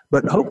line,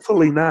 but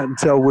hopefully not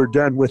until we're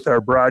done with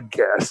our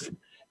broadcast.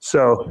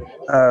 So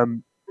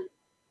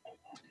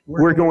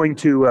we're going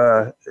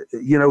to,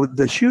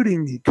 the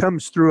shooting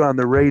comes through on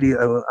the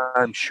radio,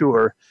 I'm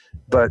sure,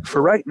 but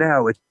for right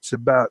now, it's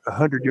about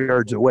 100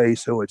 yards away,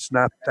 so it's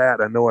not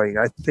that annoying.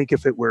 I think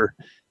if it were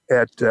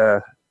at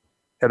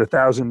at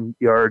 1,000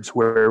 yards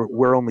where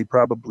we're only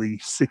probably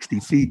 60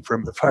 feet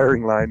from the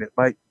firing line, it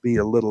might be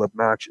a little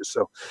obnoxious.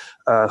 So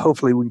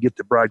hopefully we can get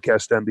the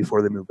broadcast done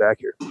before they move back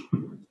here.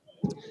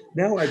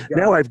 Now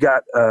I've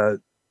got a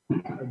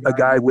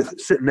guy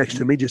sitting next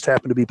to me, just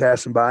happened to be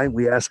passing by, and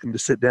we asked him to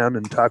sit down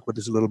and talk with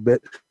us a little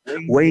bit.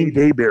 Wayne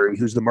Dayberry,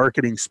 who's the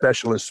marketing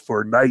specialist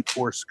for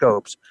Nightforce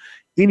Scopes.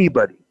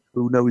 Anybody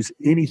who knows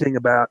anything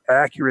about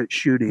accurate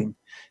shooting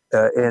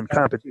and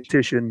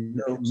competition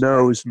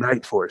knows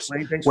Nightforce.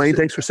 Wayne,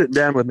 thanks for sitting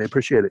down with me.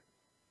 Appreciate it.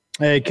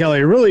 Hey,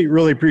 Kelly, really,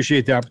 really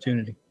appreciate the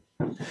opportunity.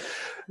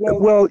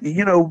 Well,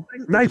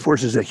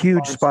 Nightforce is a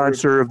huge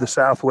sponsor of the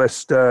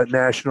Southwest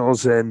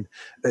Nationals, and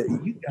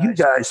you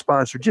guys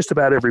sponsor just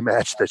about every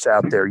match that's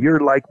out there.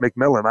 You're like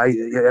McMillan.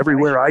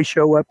 Everywhere I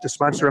show up to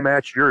sponsor a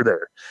match, you're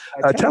there.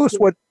 Tell us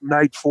what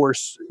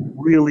Nightforce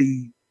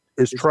really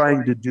is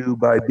trying to do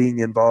by being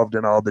involved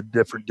in all the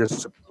different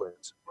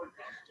disciplines.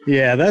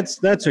 Yeah,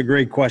 that's a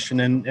great question.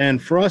 And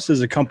for us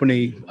as a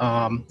company,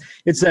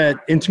 it's that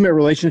intimate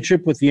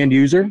relationship with the end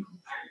user.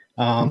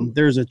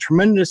 There's a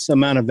tremendous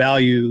amount of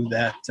value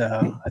that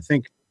I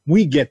think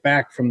we get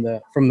back from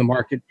the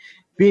market,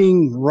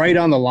 being right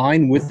on the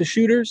line with the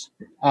shooters,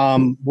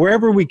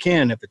 wherever we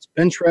can. If it's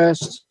bench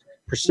rest,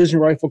 precision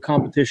rifle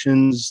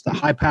competitions, the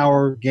high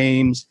power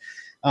games,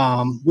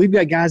 we've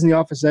got guys in the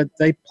office that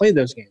they play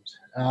those games.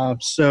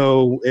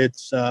 So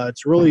it's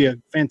really a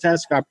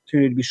fantastic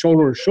opportunity to be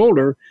shoulder to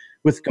shoulder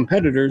with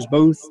competitors,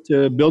 both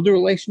to build the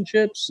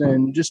relationships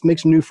and just make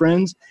some new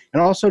friends,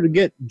 and also to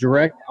get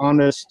direct,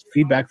 honest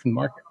feedback from the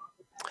market.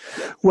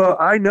 Well,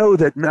 I know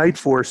that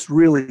Nightforce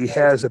really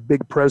has a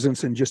big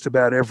presence in just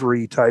about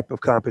every type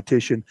of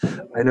competition.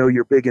 I know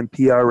you're big in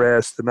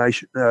PRS,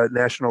 the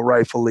National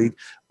Rifle League.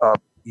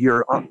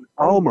 You're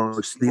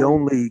almost the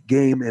only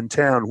game in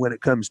town when it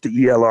comes to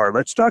ELR.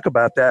 Let's talk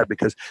about that,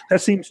 because that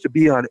seems to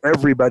be on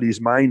everybody's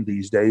mind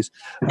these days.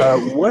 I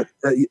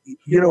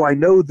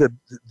know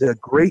the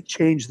great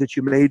change that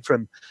you made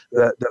from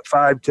the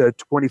 5 to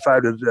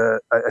 25 to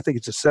I think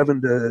it's a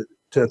 7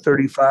 to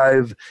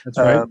 35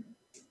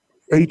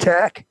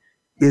 ATAC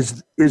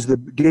is the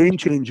game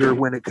changer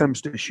when it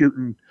comes to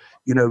shooting,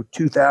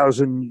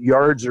 2,000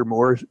 yards or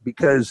more,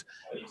 because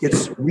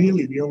it's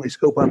really the only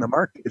scope on the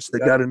market. It's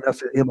got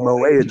enough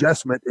MOA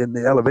adjustment in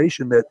the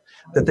elevation that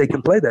they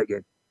can play that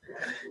game.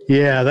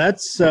 Yeah,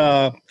 that's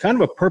kind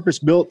of a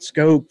purpose-built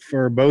scope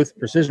for both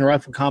precision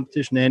rifle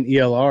competition and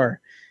ELR.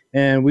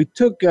 And we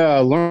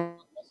learned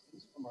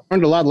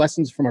a lot of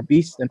lessons from our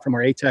Beast and from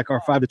our ATAC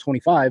R5 to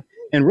 25,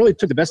 and really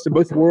took the best of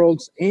both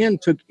worlds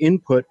and took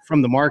input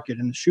from the market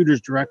and the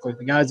shooters directly,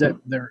 the guys that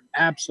they're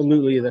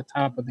absolutely at the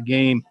top of the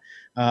game,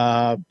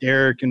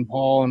 Derek and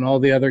Paul and all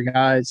the other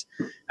guys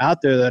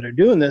out there that are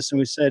doing this. And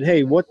we said,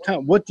 hey, what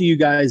do you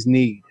guys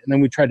need? And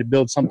then we tried to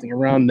build something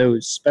around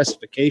those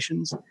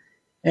specifications.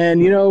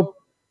 And,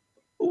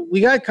 we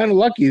got kind of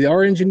lucky.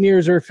 Our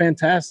engineers are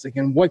fantastic.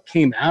 And what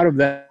came out of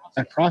that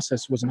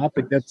process was an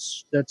optic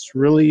that's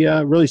really,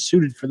 really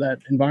suited for that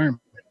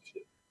environment.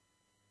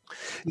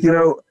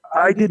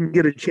 I didn't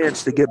get a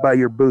chance to get by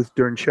your booth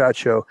during SHOT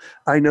Show.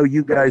 I know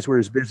you guys were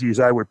as busy as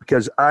I were,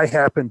 because I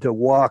happened to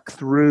walk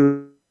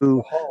through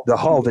the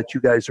hall that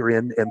you guys are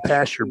in and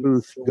past your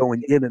booth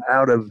going in and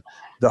out of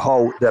the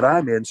hall that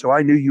I'm in. So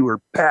I knew you were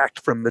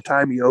packed from the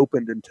time you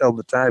opened until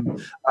the time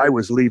I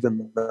was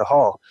leaving the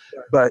hall.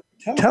 But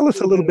tell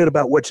us a little bit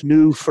about what's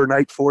new for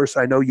Nightforce.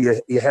 I know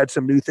you had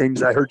some new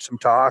things. I heard some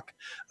talk.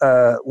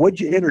 What'd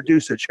you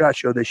introduce at SHOT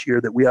Show this year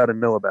that we ought to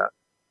know about?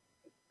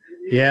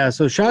 Yeah,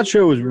 so SHOT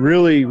Show was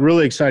really,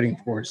 really exciting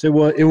for us. It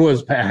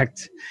was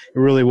packed. It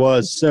really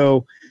was.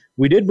 So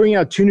we did bring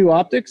out 2 new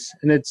optics,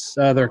 and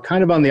they're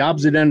kind of on the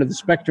opposite end of the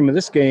spectrum of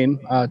this game.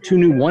 2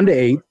 new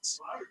 1-8s,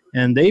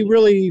 and they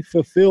really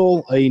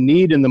fulfill a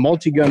need in the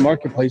multi-gun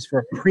marketplace for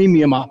a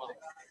premium optic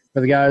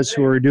for the guys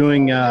who are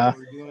doing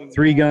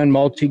 3-gun,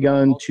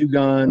 multi-gun,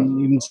 2-gun,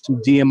 even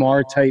some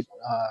DMR type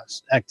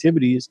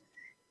activities.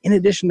 In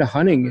addition to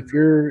hunting,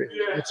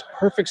 it's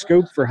perfect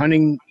scope for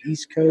hunting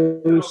East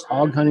Coast,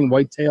 hog hunting,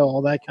 whitetail,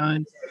 all that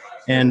kind.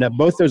 And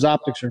both those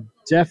optics are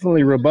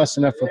definitely robust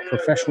enough for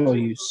professional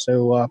use.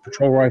 So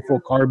patrol rifle,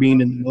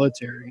 carbine in the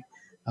military.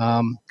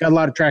 Got a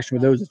lot of traction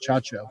with those at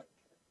SHOT Show.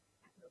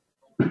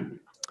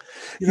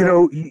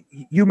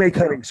 You make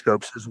hunting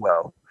scopes as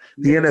well.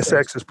 The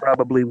NSX is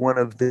probably one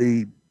of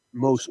the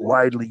most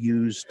widely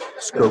used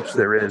scopes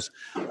there is.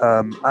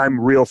 I'm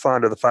real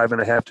fond of the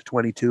 5.5 to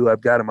 22.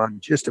 I've got them on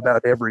just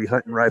about every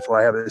hunting rifle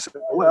I have.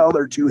 Well,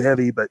 they're too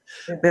heavy, but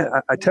man,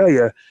 I tell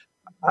you,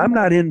 I'm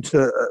not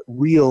into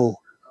real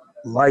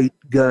light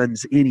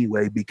guns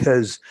anyway,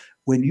 because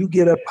when you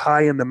get up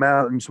high in the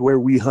mountains where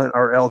we hunt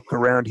our elk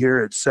around here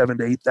at 7,000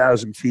 to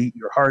 8,000 feet,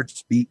 your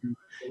heart's beating,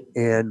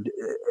 and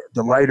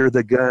the lighter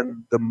the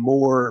gun, the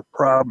more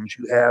problems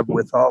you have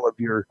with all of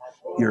your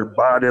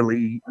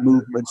bodily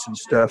movements and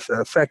stuff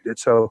affected.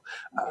 So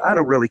I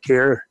don't really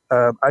care.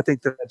 I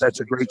think that's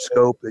a great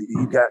scope.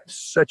 You got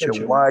such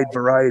a wide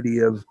variety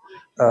of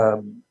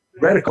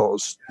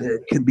reticles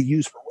that can be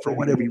used for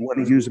whatever you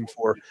want to use them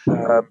for.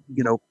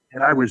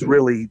 And I was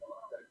really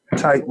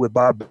tight with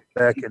Bob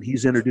Beck, and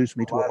he's introduced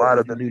me to a lot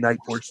of the new Night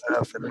Force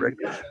stuff.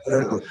 And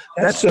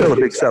that's still a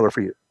big seller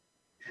for you.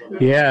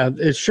 Yeah,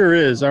 it sure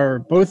is.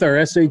 Both our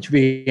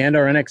SHV and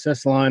our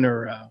NXS line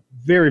are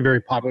very,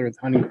 very popular with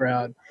the hunting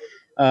crowd.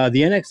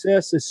 The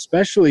NXS,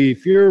 especially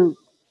if you're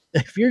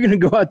going to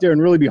go out there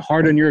and really be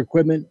hard on your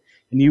equipment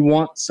and you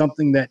want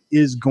something that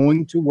is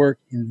going to work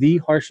in the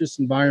harshest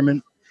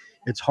environment,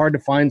 it's hard to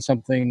find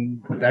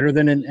something better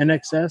than an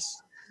NXS.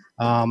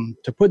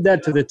 To put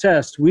that to the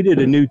test, we did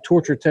a new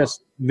torture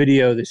test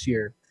video this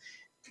year.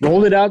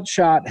 Rolled it out,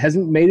 shot,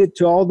 hasn't made it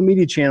to all the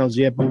media channels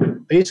yet,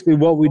 but basically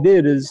what we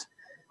did is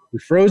we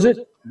froze it,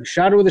 we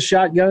shot it with a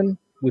shotgun,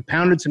 we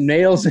pounded some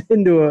nails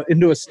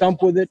into a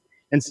stump with it,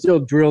 and still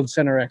drilled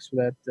Center X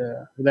with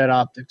that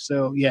optic.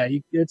 So yeah,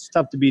 it's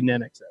tough to beat an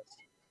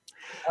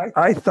NXS.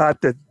 I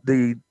thought that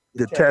the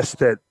test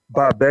that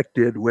Bob Beck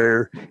did,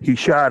 where he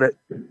shot it,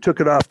 took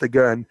it off the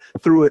gun,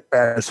 threw it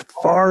as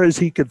far as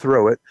he could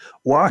throw it,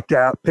 walked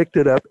out, picked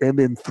it up, and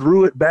then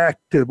threw it back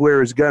to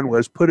where his gun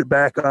was, put it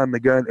back on the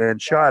gun,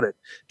 and shot it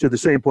to the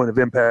same point of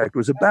impact,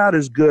 was about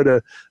as good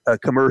a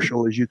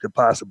commercial as you could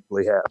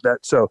possibly have.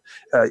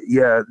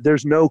 Yeah,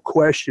 there's no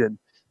question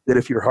that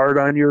if you're hard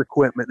on your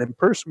equipment, and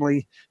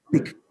personally,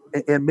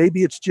 and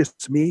maybe it's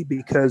just me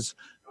because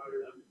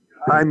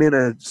I'm in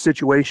a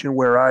situation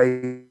where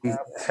I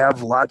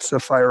have lots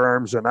of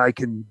firearms and I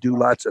can do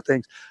lots of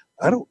things,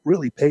 I don't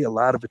really pay a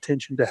lot of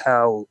attention to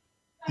how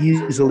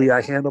easily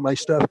I handle my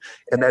stuff.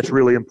 And that's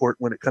really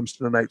important when it comes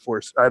to the Night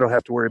Force. I don't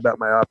have to worry about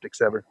my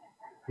optics ever.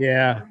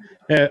 Yeah.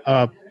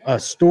 A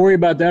story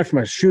about that from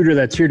a shooter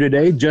that's here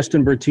today,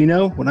 Justin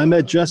Bertino. When I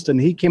met Justin,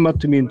 he came up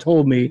to me and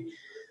told me,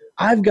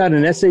 I've got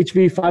an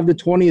SHV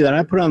 5-20 that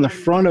I put on the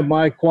front of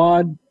my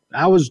quad.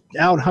 I was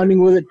out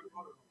hunting with it,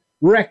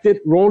 wrecked it,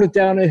 rolled it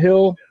down a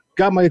hill,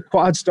 got my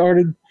quad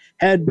started,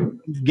 had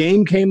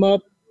game came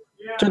up,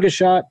 took a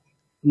shot,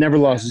 never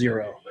lost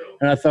zero.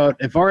 And I thought,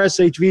 if our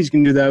SHVs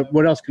can do that,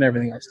 what else can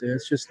everything else do?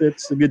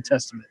 It's a good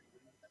testament.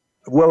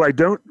 Well, I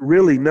don't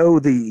really know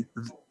the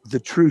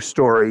true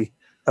story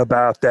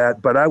about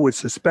that, but I would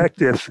suspect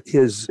if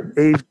his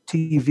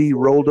ATV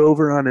rolled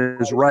over on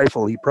his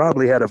rifle, he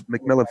probably had a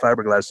Macmillan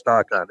fiberglass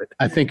stock on it.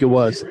 I think it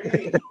was.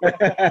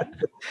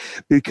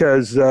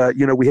 Because,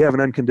 we have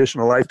an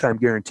unconditional lifetime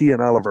guarantee on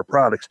all of our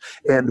products.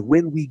 And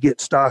when we get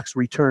stocks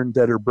returned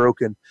that are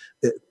broken,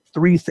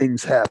 three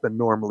things happen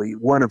normally.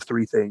 One of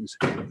three things.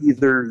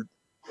 Either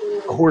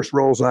a horse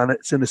rolls on it,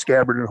 it's in the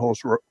scabbard and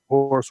horse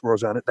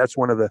rolls on it. That's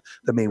one of the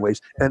main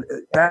ways. And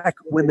back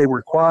when they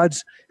were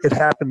quads, it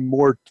happened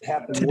more.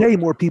 Today,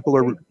 more people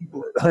are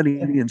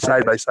hunting in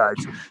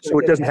side-by-sides, so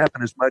it doesn't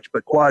happen as much,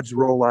 but quads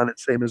roll on it,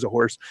 same as a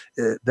horse.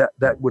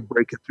 That would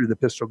break it through the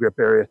pistol grip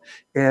area.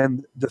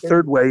 And the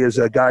third way is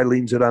a guy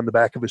leans it on the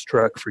back of his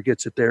truck,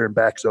 forgets it there, and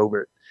backs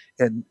over it.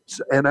 And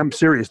I'm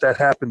serious, that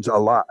happens a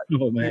lot.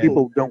 Oh, man.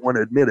 People don't want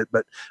to admit it,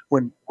 but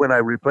when I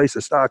replace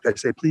a stock, I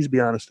say, please be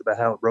honest about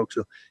how it broke.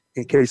 So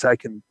in case I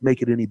can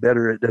make it any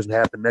better, it doesn't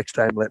happen next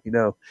time, let me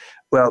know.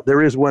 Well,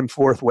 there is one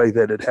fourth way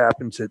that it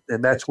happens,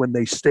 and that's when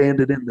they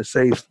stand it in the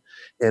safe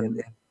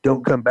and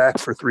don't come back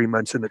for 3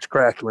 months, and it's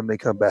cracked when they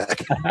come back.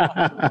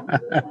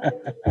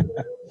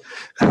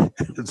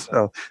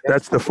 So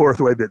that's the fourth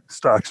way that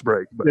stocks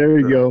break. But, there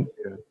you go.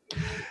 Yeah.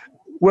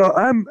 Well,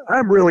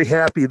 I'm really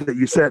happy that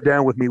you sat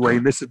down with me,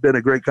 Wayne. This has been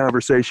a great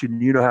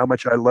conversation. You know how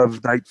much I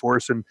love Night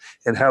Force and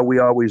how we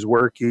always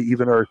work,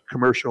 even our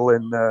commercial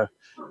and the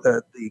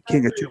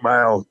King of 2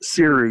 Mile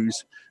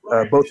series.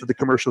 Both of the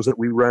commercials that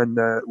we run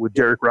with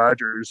Derek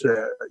Rogers,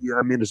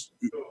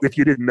 if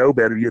you didn't know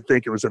better, you'd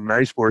think it was a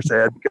Night Force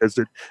ad because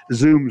it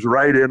zooms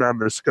right in on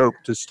the scope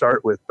to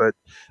start with. But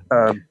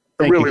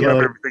I really love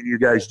everything you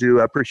guys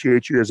do. I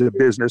appreciate you as a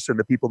business, and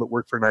the people that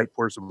work for Night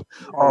Force have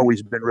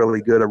always been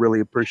really good. I really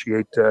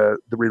appreciate the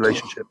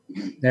relationship.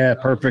 Yeah,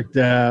 perfect.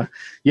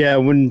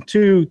 When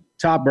two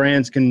top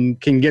brands can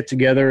get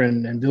together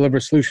and deliver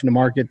a solution to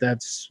market,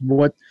 that's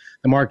what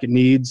the market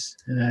needs.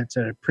 And it's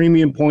at a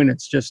premium point.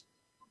 It's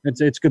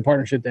a good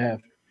partnership to have.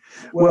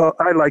 Well,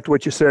 I liked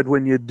what you said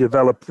when you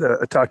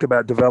talked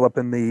about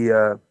developing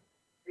the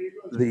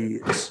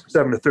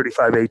 7-35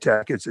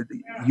 ATAC.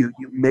 You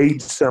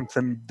made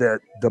something that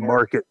the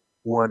market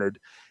wanted,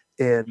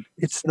 and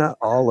it's not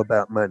all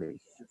about money.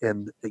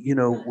 And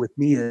with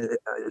me,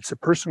 it's a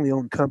personally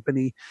owned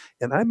company,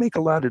 and I make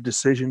a lot of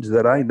decisions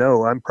that I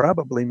know I'm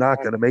probably not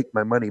going to make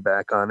my money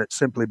back on it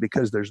simply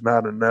because there's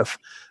not enough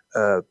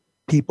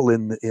people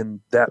in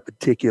that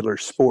particular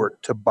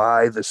sport to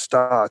buy the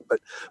stock,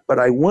 but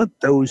I want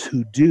those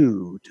who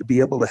do to be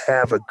able to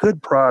have a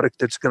good product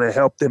that's going to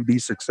help them be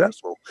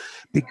successful,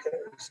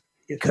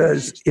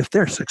 because if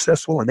they're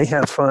successful and they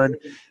have fun,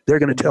 they're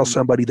going to tell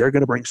somebody, they're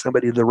going to bring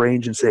somebody to the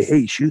range and say,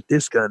 hey, shoot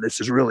this gun, this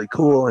is really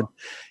cool.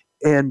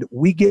 And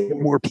we get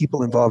more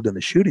people involved in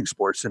the shooting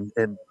sports, and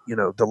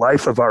the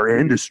life of our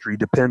industry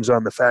depends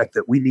on the fact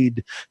that we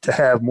need to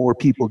have more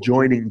people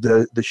joining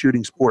the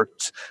shooting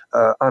sports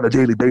on a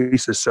daily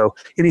basis. So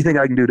anything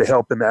I can do to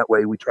help in that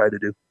way, we try to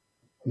do.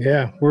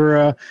 Yeah,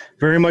 we're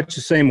very much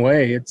the same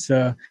way. It's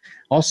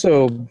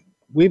also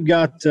we've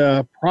got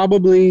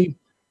probably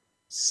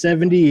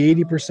 70,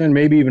 80%,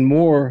 maybe even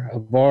more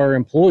of our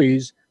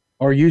employees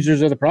are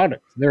users of the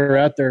product. They're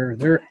out there.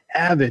 They're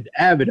avid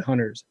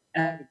hunters,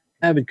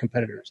 avid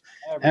competitors,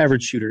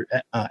 avid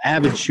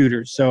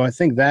shooters. So I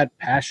think that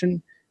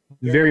passion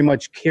very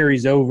much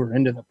carries over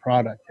into the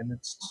product, and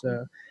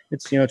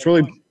it's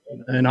really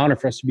an honor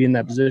for us to be in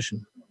that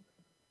position.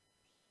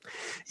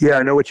 Yeah,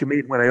 I know what you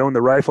mean. When I owned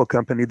the rifle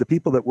company, the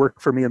people that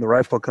worked for me in the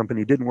rifle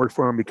company didn't work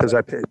for them because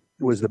I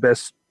was the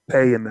best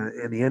pay in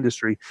the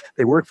industry.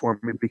 They worked for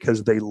me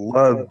because they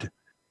loved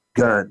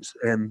guns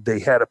and they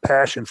had a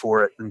passion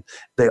for it, and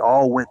they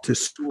all went to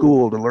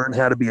school to learn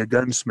how to be a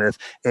gunsmith.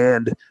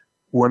 And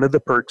one of the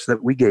perks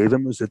that we gave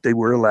them was that they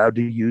were allowed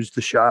to use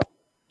the shop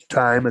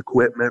time,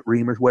 equipment,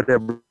 reamers,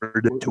 whatever,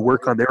 to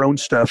work on their own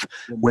stuff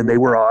when they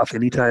were off.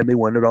 Anytime they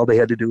wanted, all they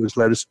had to do was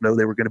let us know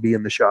they were going to be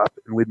in the shop,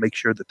 and we'd make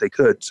sure that they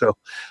could. So,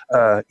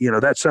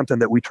 that's something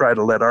that we try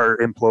to let our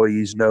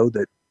employees know,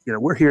 that,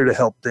 we're here to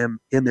help them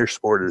in their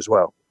sport as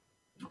well.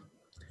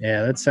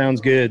 Yeah, that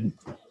sounds good.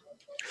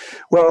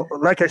 Well,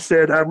 like I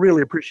said, I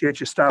really appreciate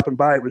you stopping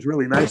by. It was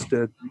really nice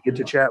to get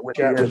to chat with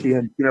you at the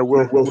end.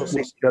 We'll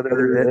see each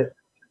other at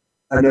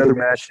another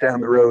match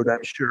down the road,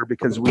 I'm sure,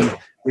 because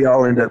we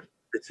all end up,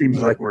 it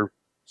seems like we're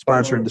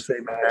sponsoring the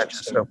same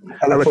matches. So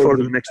I look forward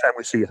to the next time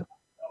we see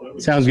you.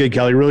 Sounds good,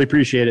 Kelly. Really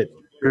appreciate it.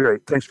 Great.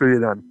 Thanks for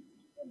being on.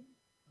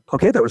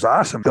 Okay, that was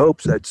awesome.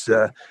 Dopes. That's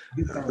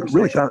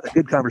really a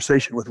good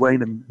conversation with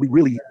Wayne, and we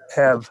really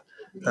have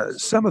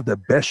some of the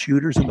best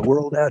shooters in the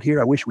world out here.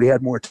 I wish we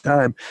had more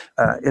time.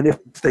 And if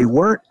they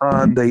weren't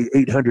on the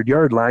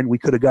 800-yard line, we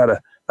could have got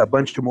a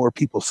bunch of more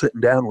people sitting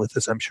down with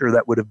us. I'm sure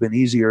that would have been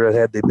easier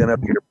had they been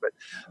up here.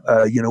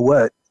 But you know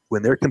what?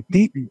 When they're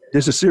competing,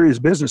 this is serious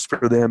business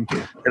for them.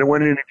 They don't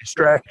want any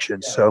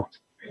distractions. So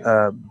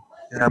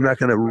and I'm not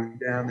going to run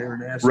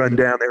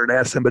down there and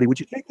ask somebody, would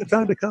you take the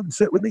time to come and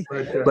sit with me?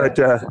 But,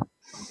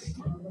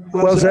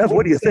 well, Zev,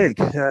 what do you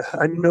think?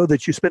 I know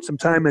that you spent some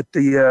time at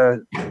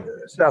the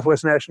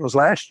Southwest Nationals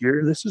last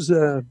year. This is,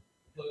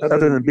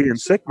 other than being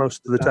sick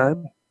most of the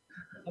time.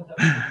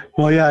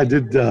 Well, yeah, I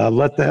did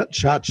let that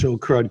SHOT Show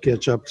crud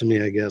catch up to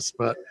me, I guess.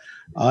 But,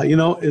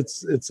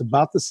 it's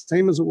about the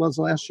same as it was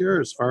last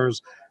year as far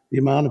as the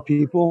amount of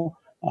people.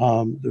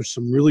 There's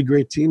some really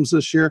great teams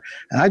this year.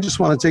 And I just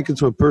want to take it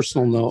to a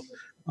personal note.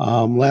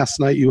 Last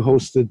night you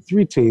hosted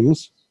 3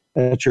 teams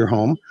at your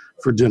home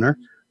for dinner.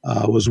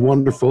 It was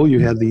wonderful. You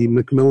had the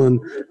McMillan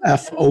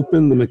F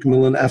Open, the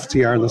McMillan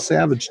FTR, and the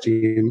Savage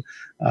team.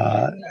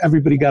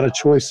 Everybody got a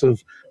choice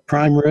of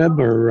prime rib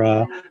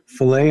or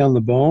filet on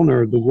the bone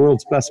or the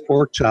world's best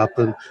pork chop.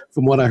 And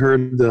from what I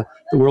heard, the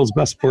world's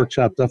best pork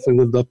chop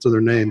definitely lived up to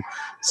their name.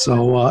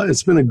 So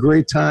it's been a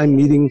great time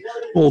meeting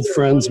old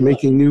friends,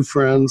 making new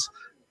friends.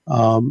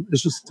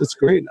 It's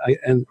great.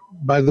 And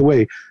by the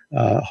way,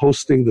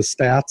 hosting the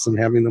Stats and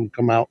having them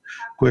come out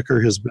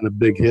quicker has been a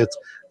big hit.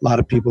 A lot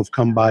of people have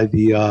come by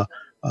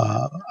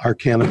our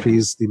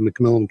canopies, the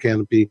McMillan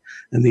canopy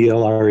and the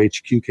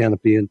LRHQ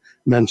canopy, and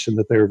mentioned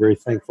that they were very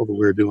thankful that we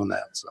were doing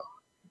that. So,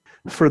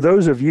 for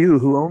those of you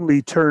who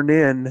only tune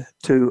in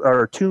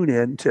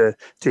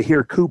to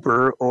hear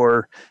Cooper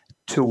or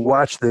to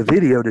watch the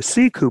video to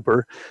see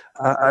Cooper,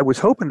 I was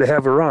hoping to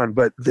have her on,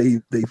 but they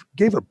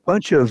gave a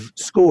bunch of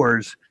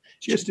scores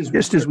just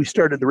as we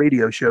started the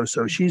radio show.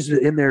 So she's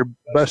in there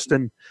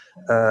busting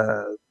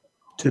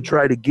to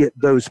try to get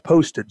those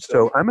posted.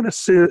 So I'm going to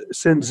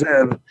send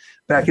Zev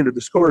back into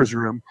the scorer's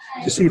room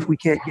to see if we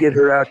can't get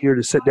her out here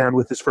to sit down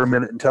with us for a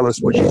minute and tell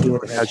us what she's doing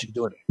and how she's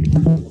doing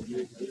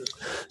it.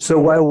 So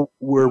while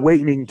we're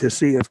waiting to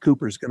see if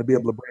Cooper's going to be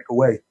able to break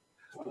away,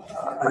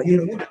 I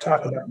want to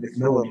talk about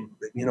McMillan.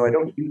 I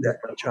don't do that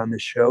much on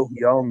this show.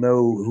 Y'all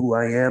know who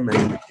I am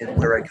and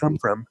where I come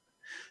from.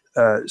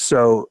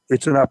 So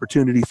it's an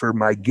opportunity for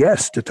my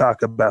guests to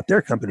talk about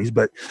their companies.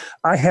 But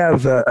I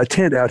have a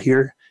tent out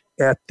here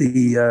at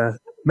the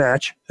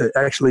match,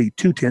 actually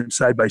 2 tents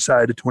side by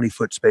side, a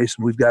 20-foot space.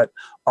 And we've got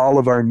all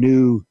of our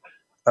new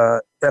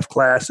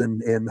F-class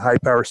and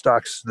high-power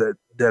stocks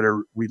that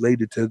are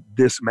related to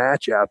this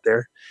match out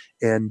there.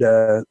 And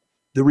the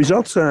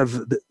results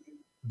of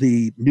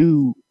the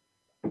new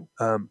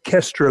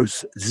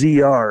Kestros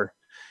ZR,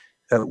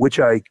 which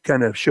I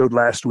kind of showed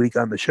last week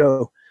on the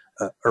show,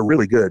 are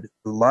really good.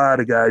 A lot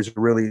of guys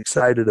are really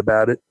excited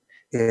about it,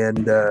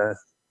 and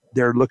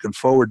they're looking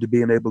forward to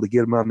being able to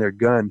get them on their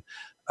gun.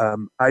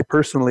 I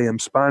personally am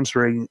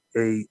sponsoring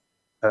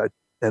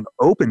an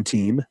open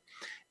team,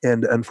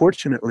 and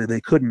unfortunately they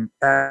couldn't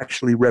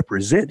actually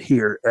represent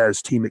here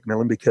as Team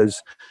McMillan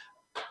because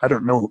I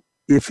don't know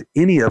if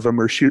any of them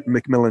are shooting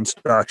McMillan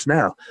stocks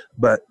now.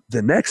 But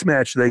the next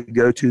match they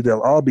go to, they'll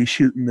all be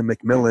shooting the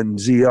McMillan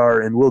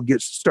ZR, and we'll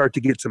start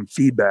to get some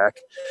feedback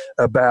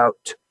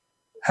about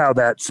how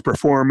that's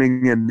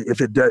performing and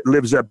if it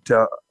lives up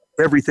to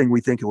everything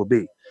we think it will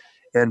be.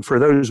 And for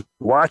those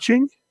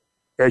watching,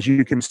 as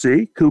you can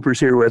see, Cooper's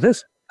here with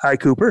us. Hi,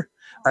 Cooper.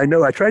 I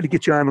know I tried to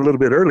get you on a little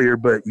bit earlier,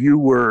 but you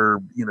were,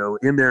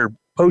 in there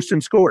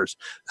posting scores.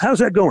 How's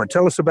that going?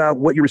 Tell us about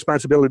what your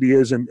responsibility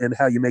is and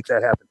how you make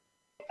that happen.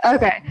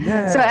 Okay.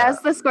 Yeah. So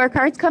as the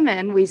scorecards come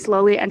in, we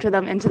slowly enter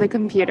them into the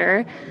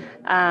computer.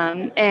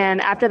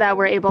 And after that,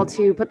 we're able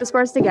to put the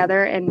scores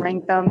together and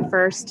rank them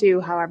first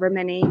to however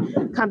many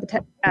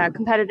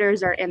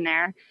competitors are in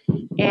there.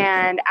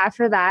 And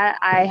after that,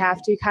 I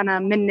have to kind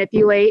of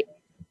manipulate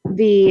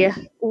the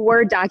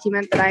Word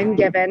document that I'm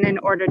given in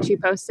order to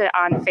post it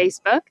on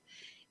Facebook.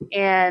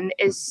 And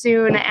as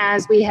soon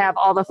as we have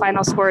all the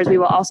final scores, we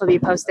will also be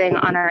posting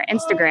on our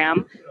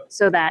Instagram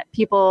so that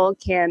people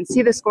can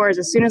see the scores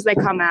as soon as they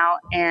come out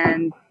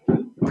and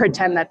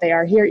pretend that they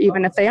are here,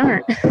 even if they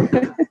aren't.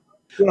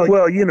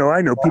 Well,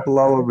 I know people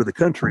all over the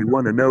country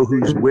want to know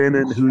who's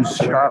winning, who's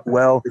shot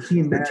well.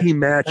 The team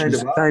match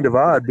is kind of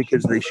odd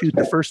because they shoot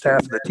the first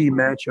half of the team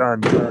match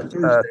on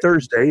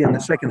Thursday and the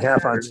second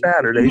half on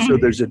Saturday. So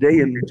there's a day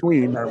in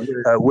between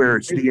where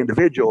it's the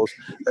individuals.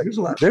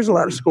 There's a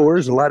lot of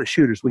scorers, a lot of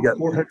shooters. We got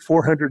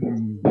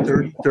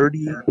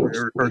 430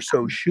 or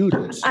so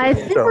shooters. I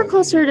think we're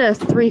closer to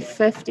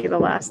 350 the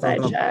last I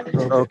checked.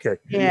 Okay.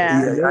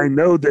 Yeah. I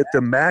know that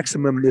the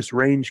maximum this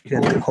range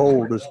can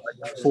hold is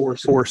like four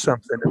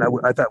something. And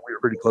I thought we were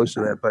pretty close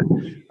to that, but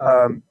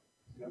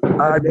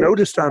I've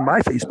noticed on my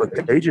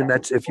Facebook page, and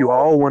that's if you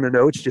all want to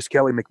know, it's just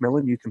Kelly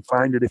McMillan. You can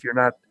find it if you're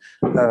not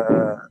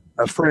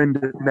a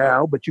friend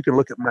now, but you can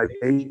look at my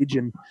page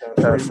and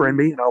friend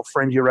me, and I'll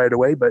friend you right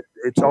away. But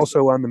it's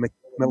also on the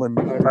McMillan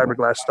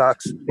Fiberglass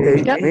Stocks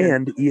page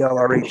and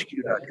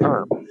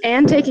ELRHQ.com.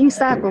 And taking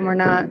stock when we're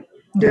not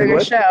doing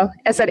a show.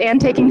 I said, and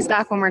taking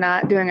stock when we're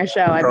not doing a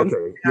show. I've been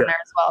on there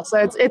as well.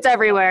 So it's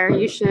everywhere.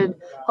 You should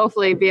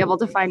hopefully be able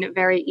to find it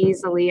very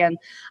easily. And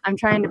I'm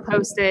trying to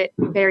post it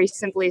very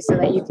simply so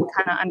that you can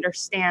kind of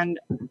understand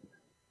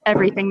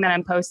everything that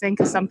I'm posting,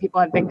 because some people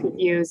have been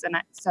confused, and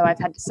so I've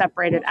had to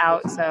separate it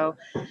out. So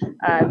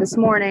this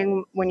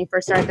morning, when you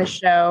first started the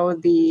show,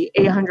 the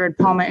 800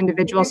 Palma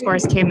individual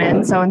scores came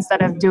in. So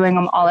instead of doing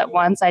them all at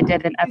once, I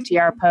did an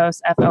FTR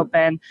post, F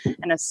open,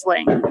 and a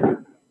sling.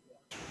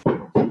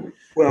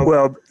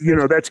 Well,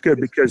 that's good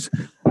because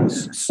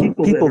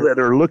people that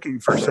are looking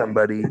for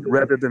somebody,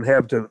 rather than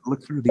have to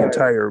look through the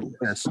entire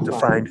list to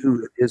find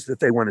who it is that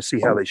they want to see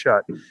how they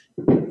shot,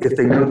 if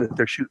they know that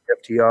they're shooting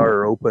FTR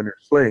or open or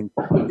sling,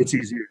 it's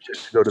easier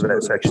just to go to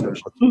that section.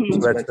 So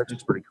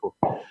that's pretty cool.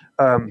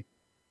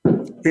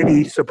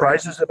 Any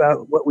surprises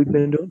about what we've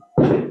been doing?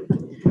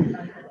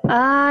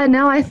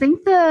 No, I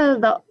think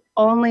the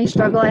only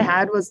struggle I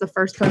had was the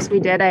first post we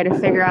did. I had to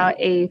figure out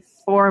a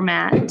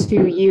format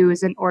to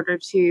use in order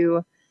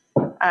to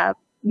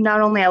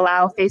not only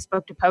allow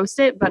Facebook to post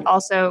it, but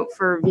also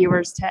for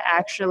viewers to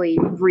actually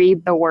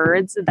read the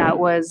words. That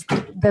was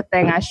the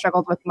thing I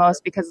struggled with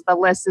most because the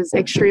list is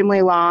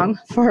extremely long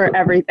for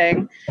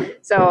everything.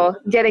 So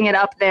getting it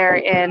up there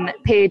in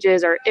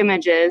pages or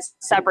images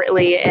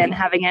separately and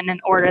having it in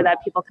an order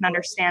that people can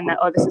understand that,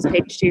 oh, this is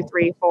page 2,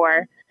 3,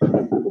 4,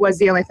 was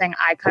the only thing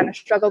I kind of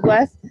struggled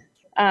with.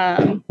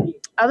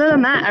 Other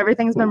than that,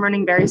 everything's been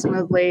running very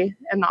smoothly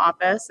in the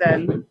office,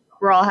 and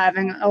we're all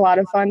having a lot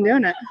of fun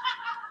doing it.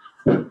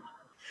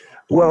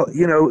 Well,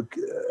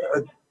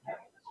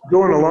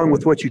 going along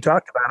with what you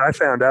talked about, I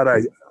found out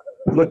I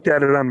looked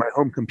at it on my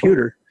home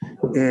computer,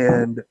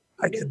 and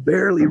I could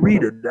barely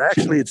read it.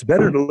 Actually, it's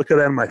better to look at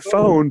it on my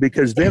phone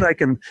because then I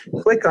can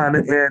click on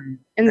it and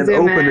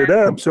open it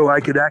up so I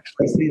could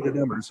actually see the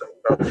numbers.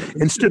 So,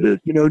 instead of,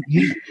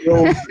 using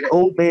the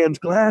old man's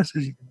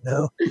glasses,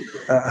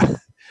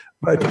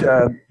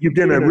 But you've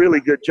done a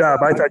really good job.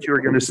 I thought you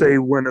were going to say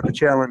one of the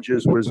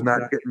challenges was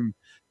not getting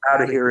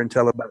out of here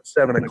until about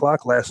 7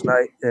 o'clock last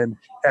night and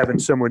having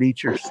someone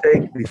eat your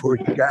steak before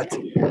you got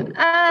to.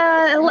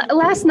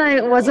 Last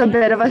night was a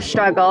bit of a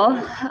struggle.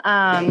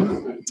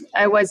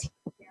 I was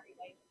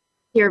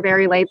here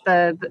very late.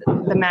 The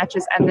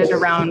matches ended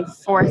around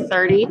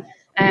 4:30,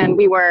 and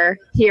we were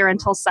here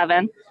until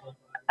 7.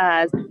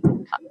 A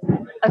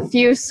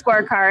few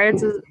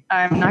scorecards,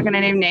 I'm not going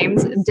to name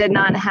names, did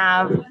not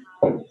have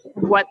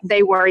what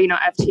they were,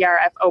 FTR,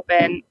 F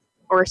open,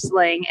 or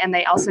sling, and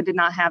they also did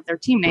not have their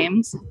team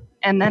names.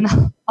 And then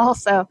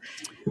also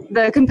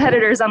the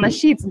competitors on the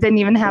sheets didn't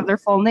even have their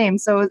full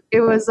names. So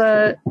it was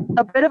a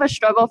bit of a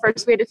struggle.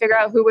 First, we had to figure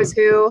out who was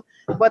who,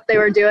 what they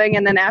were doing,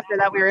 and then after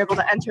that, we were able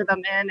to enter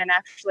them in and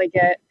actually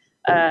get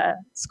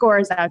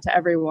scores out to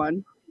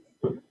everyone.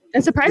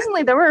 And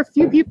surprisingly, there were a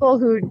few people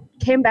who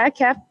came back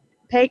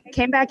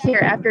here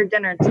after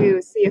dinner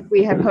to see if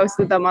we had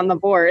posted them on the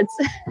boards.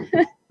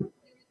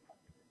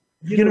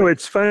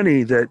 It's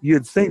funny that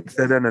you'd think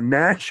that in a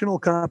national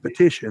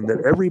competition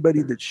that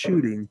everybody that's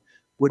shooting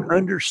would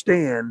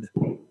understand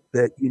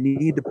that you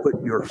need to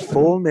put your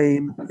full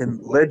name in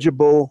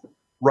legible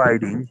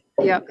writing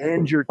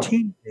and your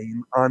team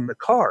name on the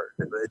card.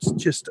 It's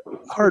just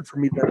hard for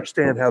me to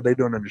understand how they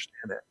don't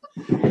understand that.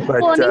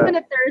 But, well, and even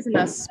if there isn't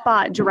a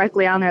spot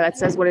directly on there that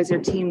says what is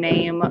your team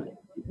name,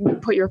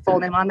 put your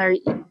full name on there,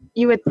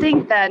 you would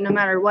think that no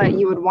matter what,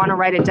 you would want to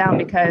write it down,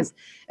 because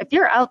if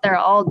you're out there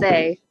all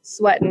day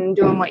sweating,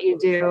 doing what you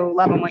do,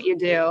 loving what you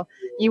do,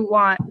 you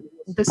want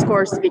the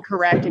scores to be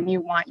correct and you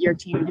want your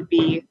team to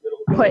be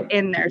put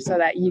in there so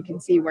that you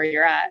can see where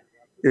you're at.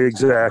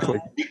 Exactly.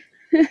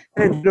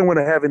 And you don't want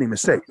to have any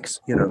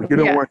mistakes. You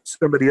don't want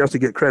somebody else to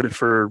get credit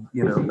for,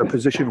 a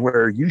position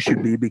where you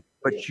should be,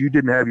 but you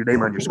didn't have your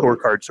name on your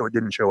scorecard, so it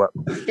didn't show up.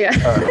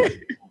 Yeah.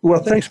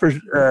 Well, thanks for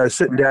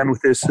sitting down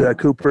with this,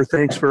 Cooper.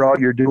 Thanks for all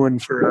you're doing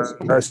for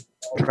us,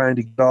 trying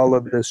to get all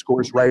of the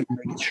scores right and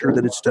making sure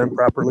that it's done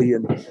properly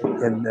and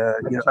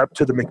up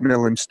to the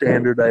McMillan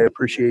standard. I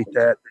appreciate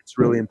that. It's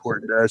really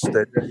important to us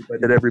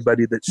that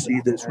everybody that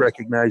sees this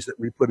recognize that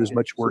we put as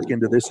much work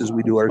into this as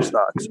we do our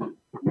stocks.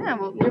 Yeah,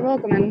 well, you're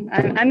welcome.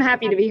 And I'm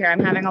happy to be here. I'm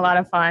having a lot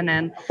of fun,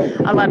 and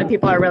a lot of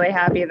people are really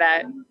happy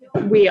that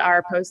we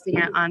are posting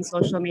it on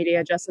social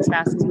media just as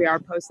fast as we are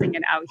posting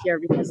it out here,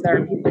 because there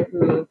are people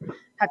who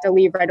have to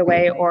leave right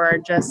away or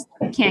just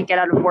can't get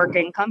out of work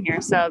and come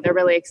here. So they're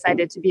really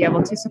excited to be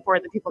able to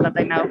support the people that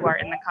they know who are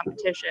in the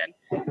competition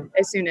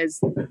as soon as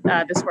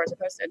the scores are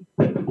posted.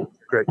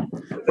 Great.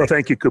 Well,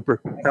 thank you,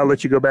 Cooper. I'll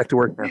let you go back to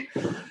work now.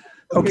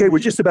 Okay, we're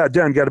just about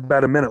done. Got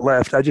about a minute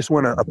left. I just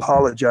want to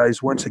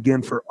apologize once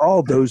again for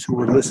all those who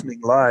were listening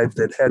live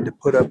that had to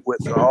put up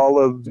with all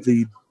of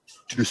the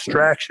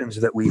distractions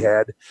that we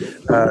had.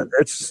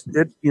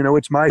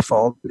 It's my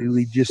fault.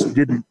 We just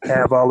didn't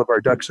have all of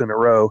our ducks in a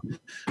row.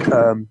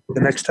 The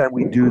next time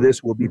we do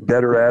this, we'll be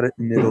better at it,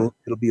 and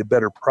it'll be a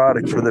better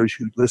product for those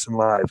who listen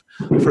live.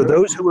 For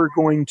those who are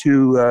going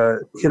to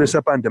hit us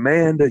up on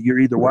demand, you're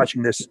either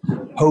watching this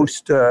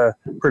post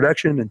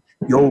production, and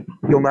you'll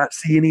not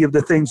see any of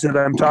the things that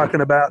I'm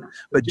talking about,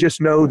 but just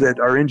know that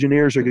our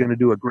engineers are going to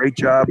do a great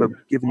job of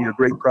giving you a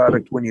great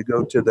product when you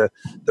go to the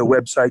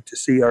website to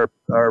see our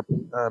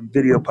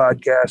video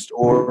podcast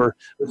or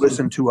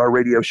listen to our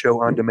radio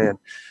show on demand.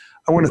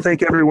 I want to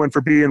thank everyone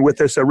for being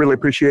with us. I really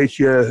appreciate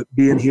you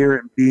being here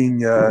and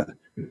being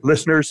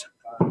listeners.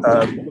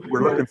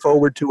 We're looking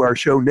forward to our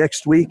show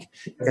next week,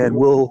 and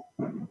we'll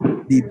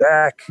be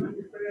back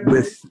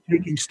with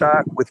Taking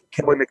Stock with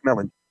Kelly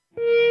McMillan.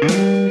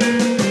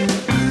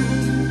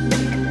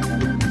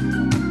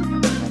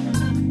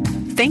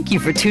 Thank you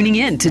for tuning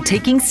in to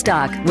Taking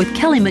Stock with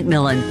Kelly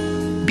McMillan.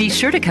 Be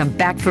sure to come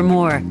back for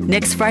more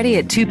next Friday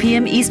at 2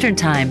 p.m. Eastern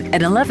Time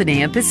and 11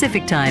 a.m.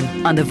 Pacific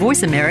Time on the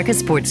Voice America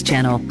Sports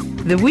Channel.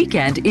 The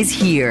weekend is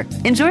here.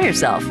 Enjoy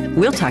yourself.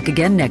 We'll talk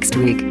again next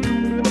week.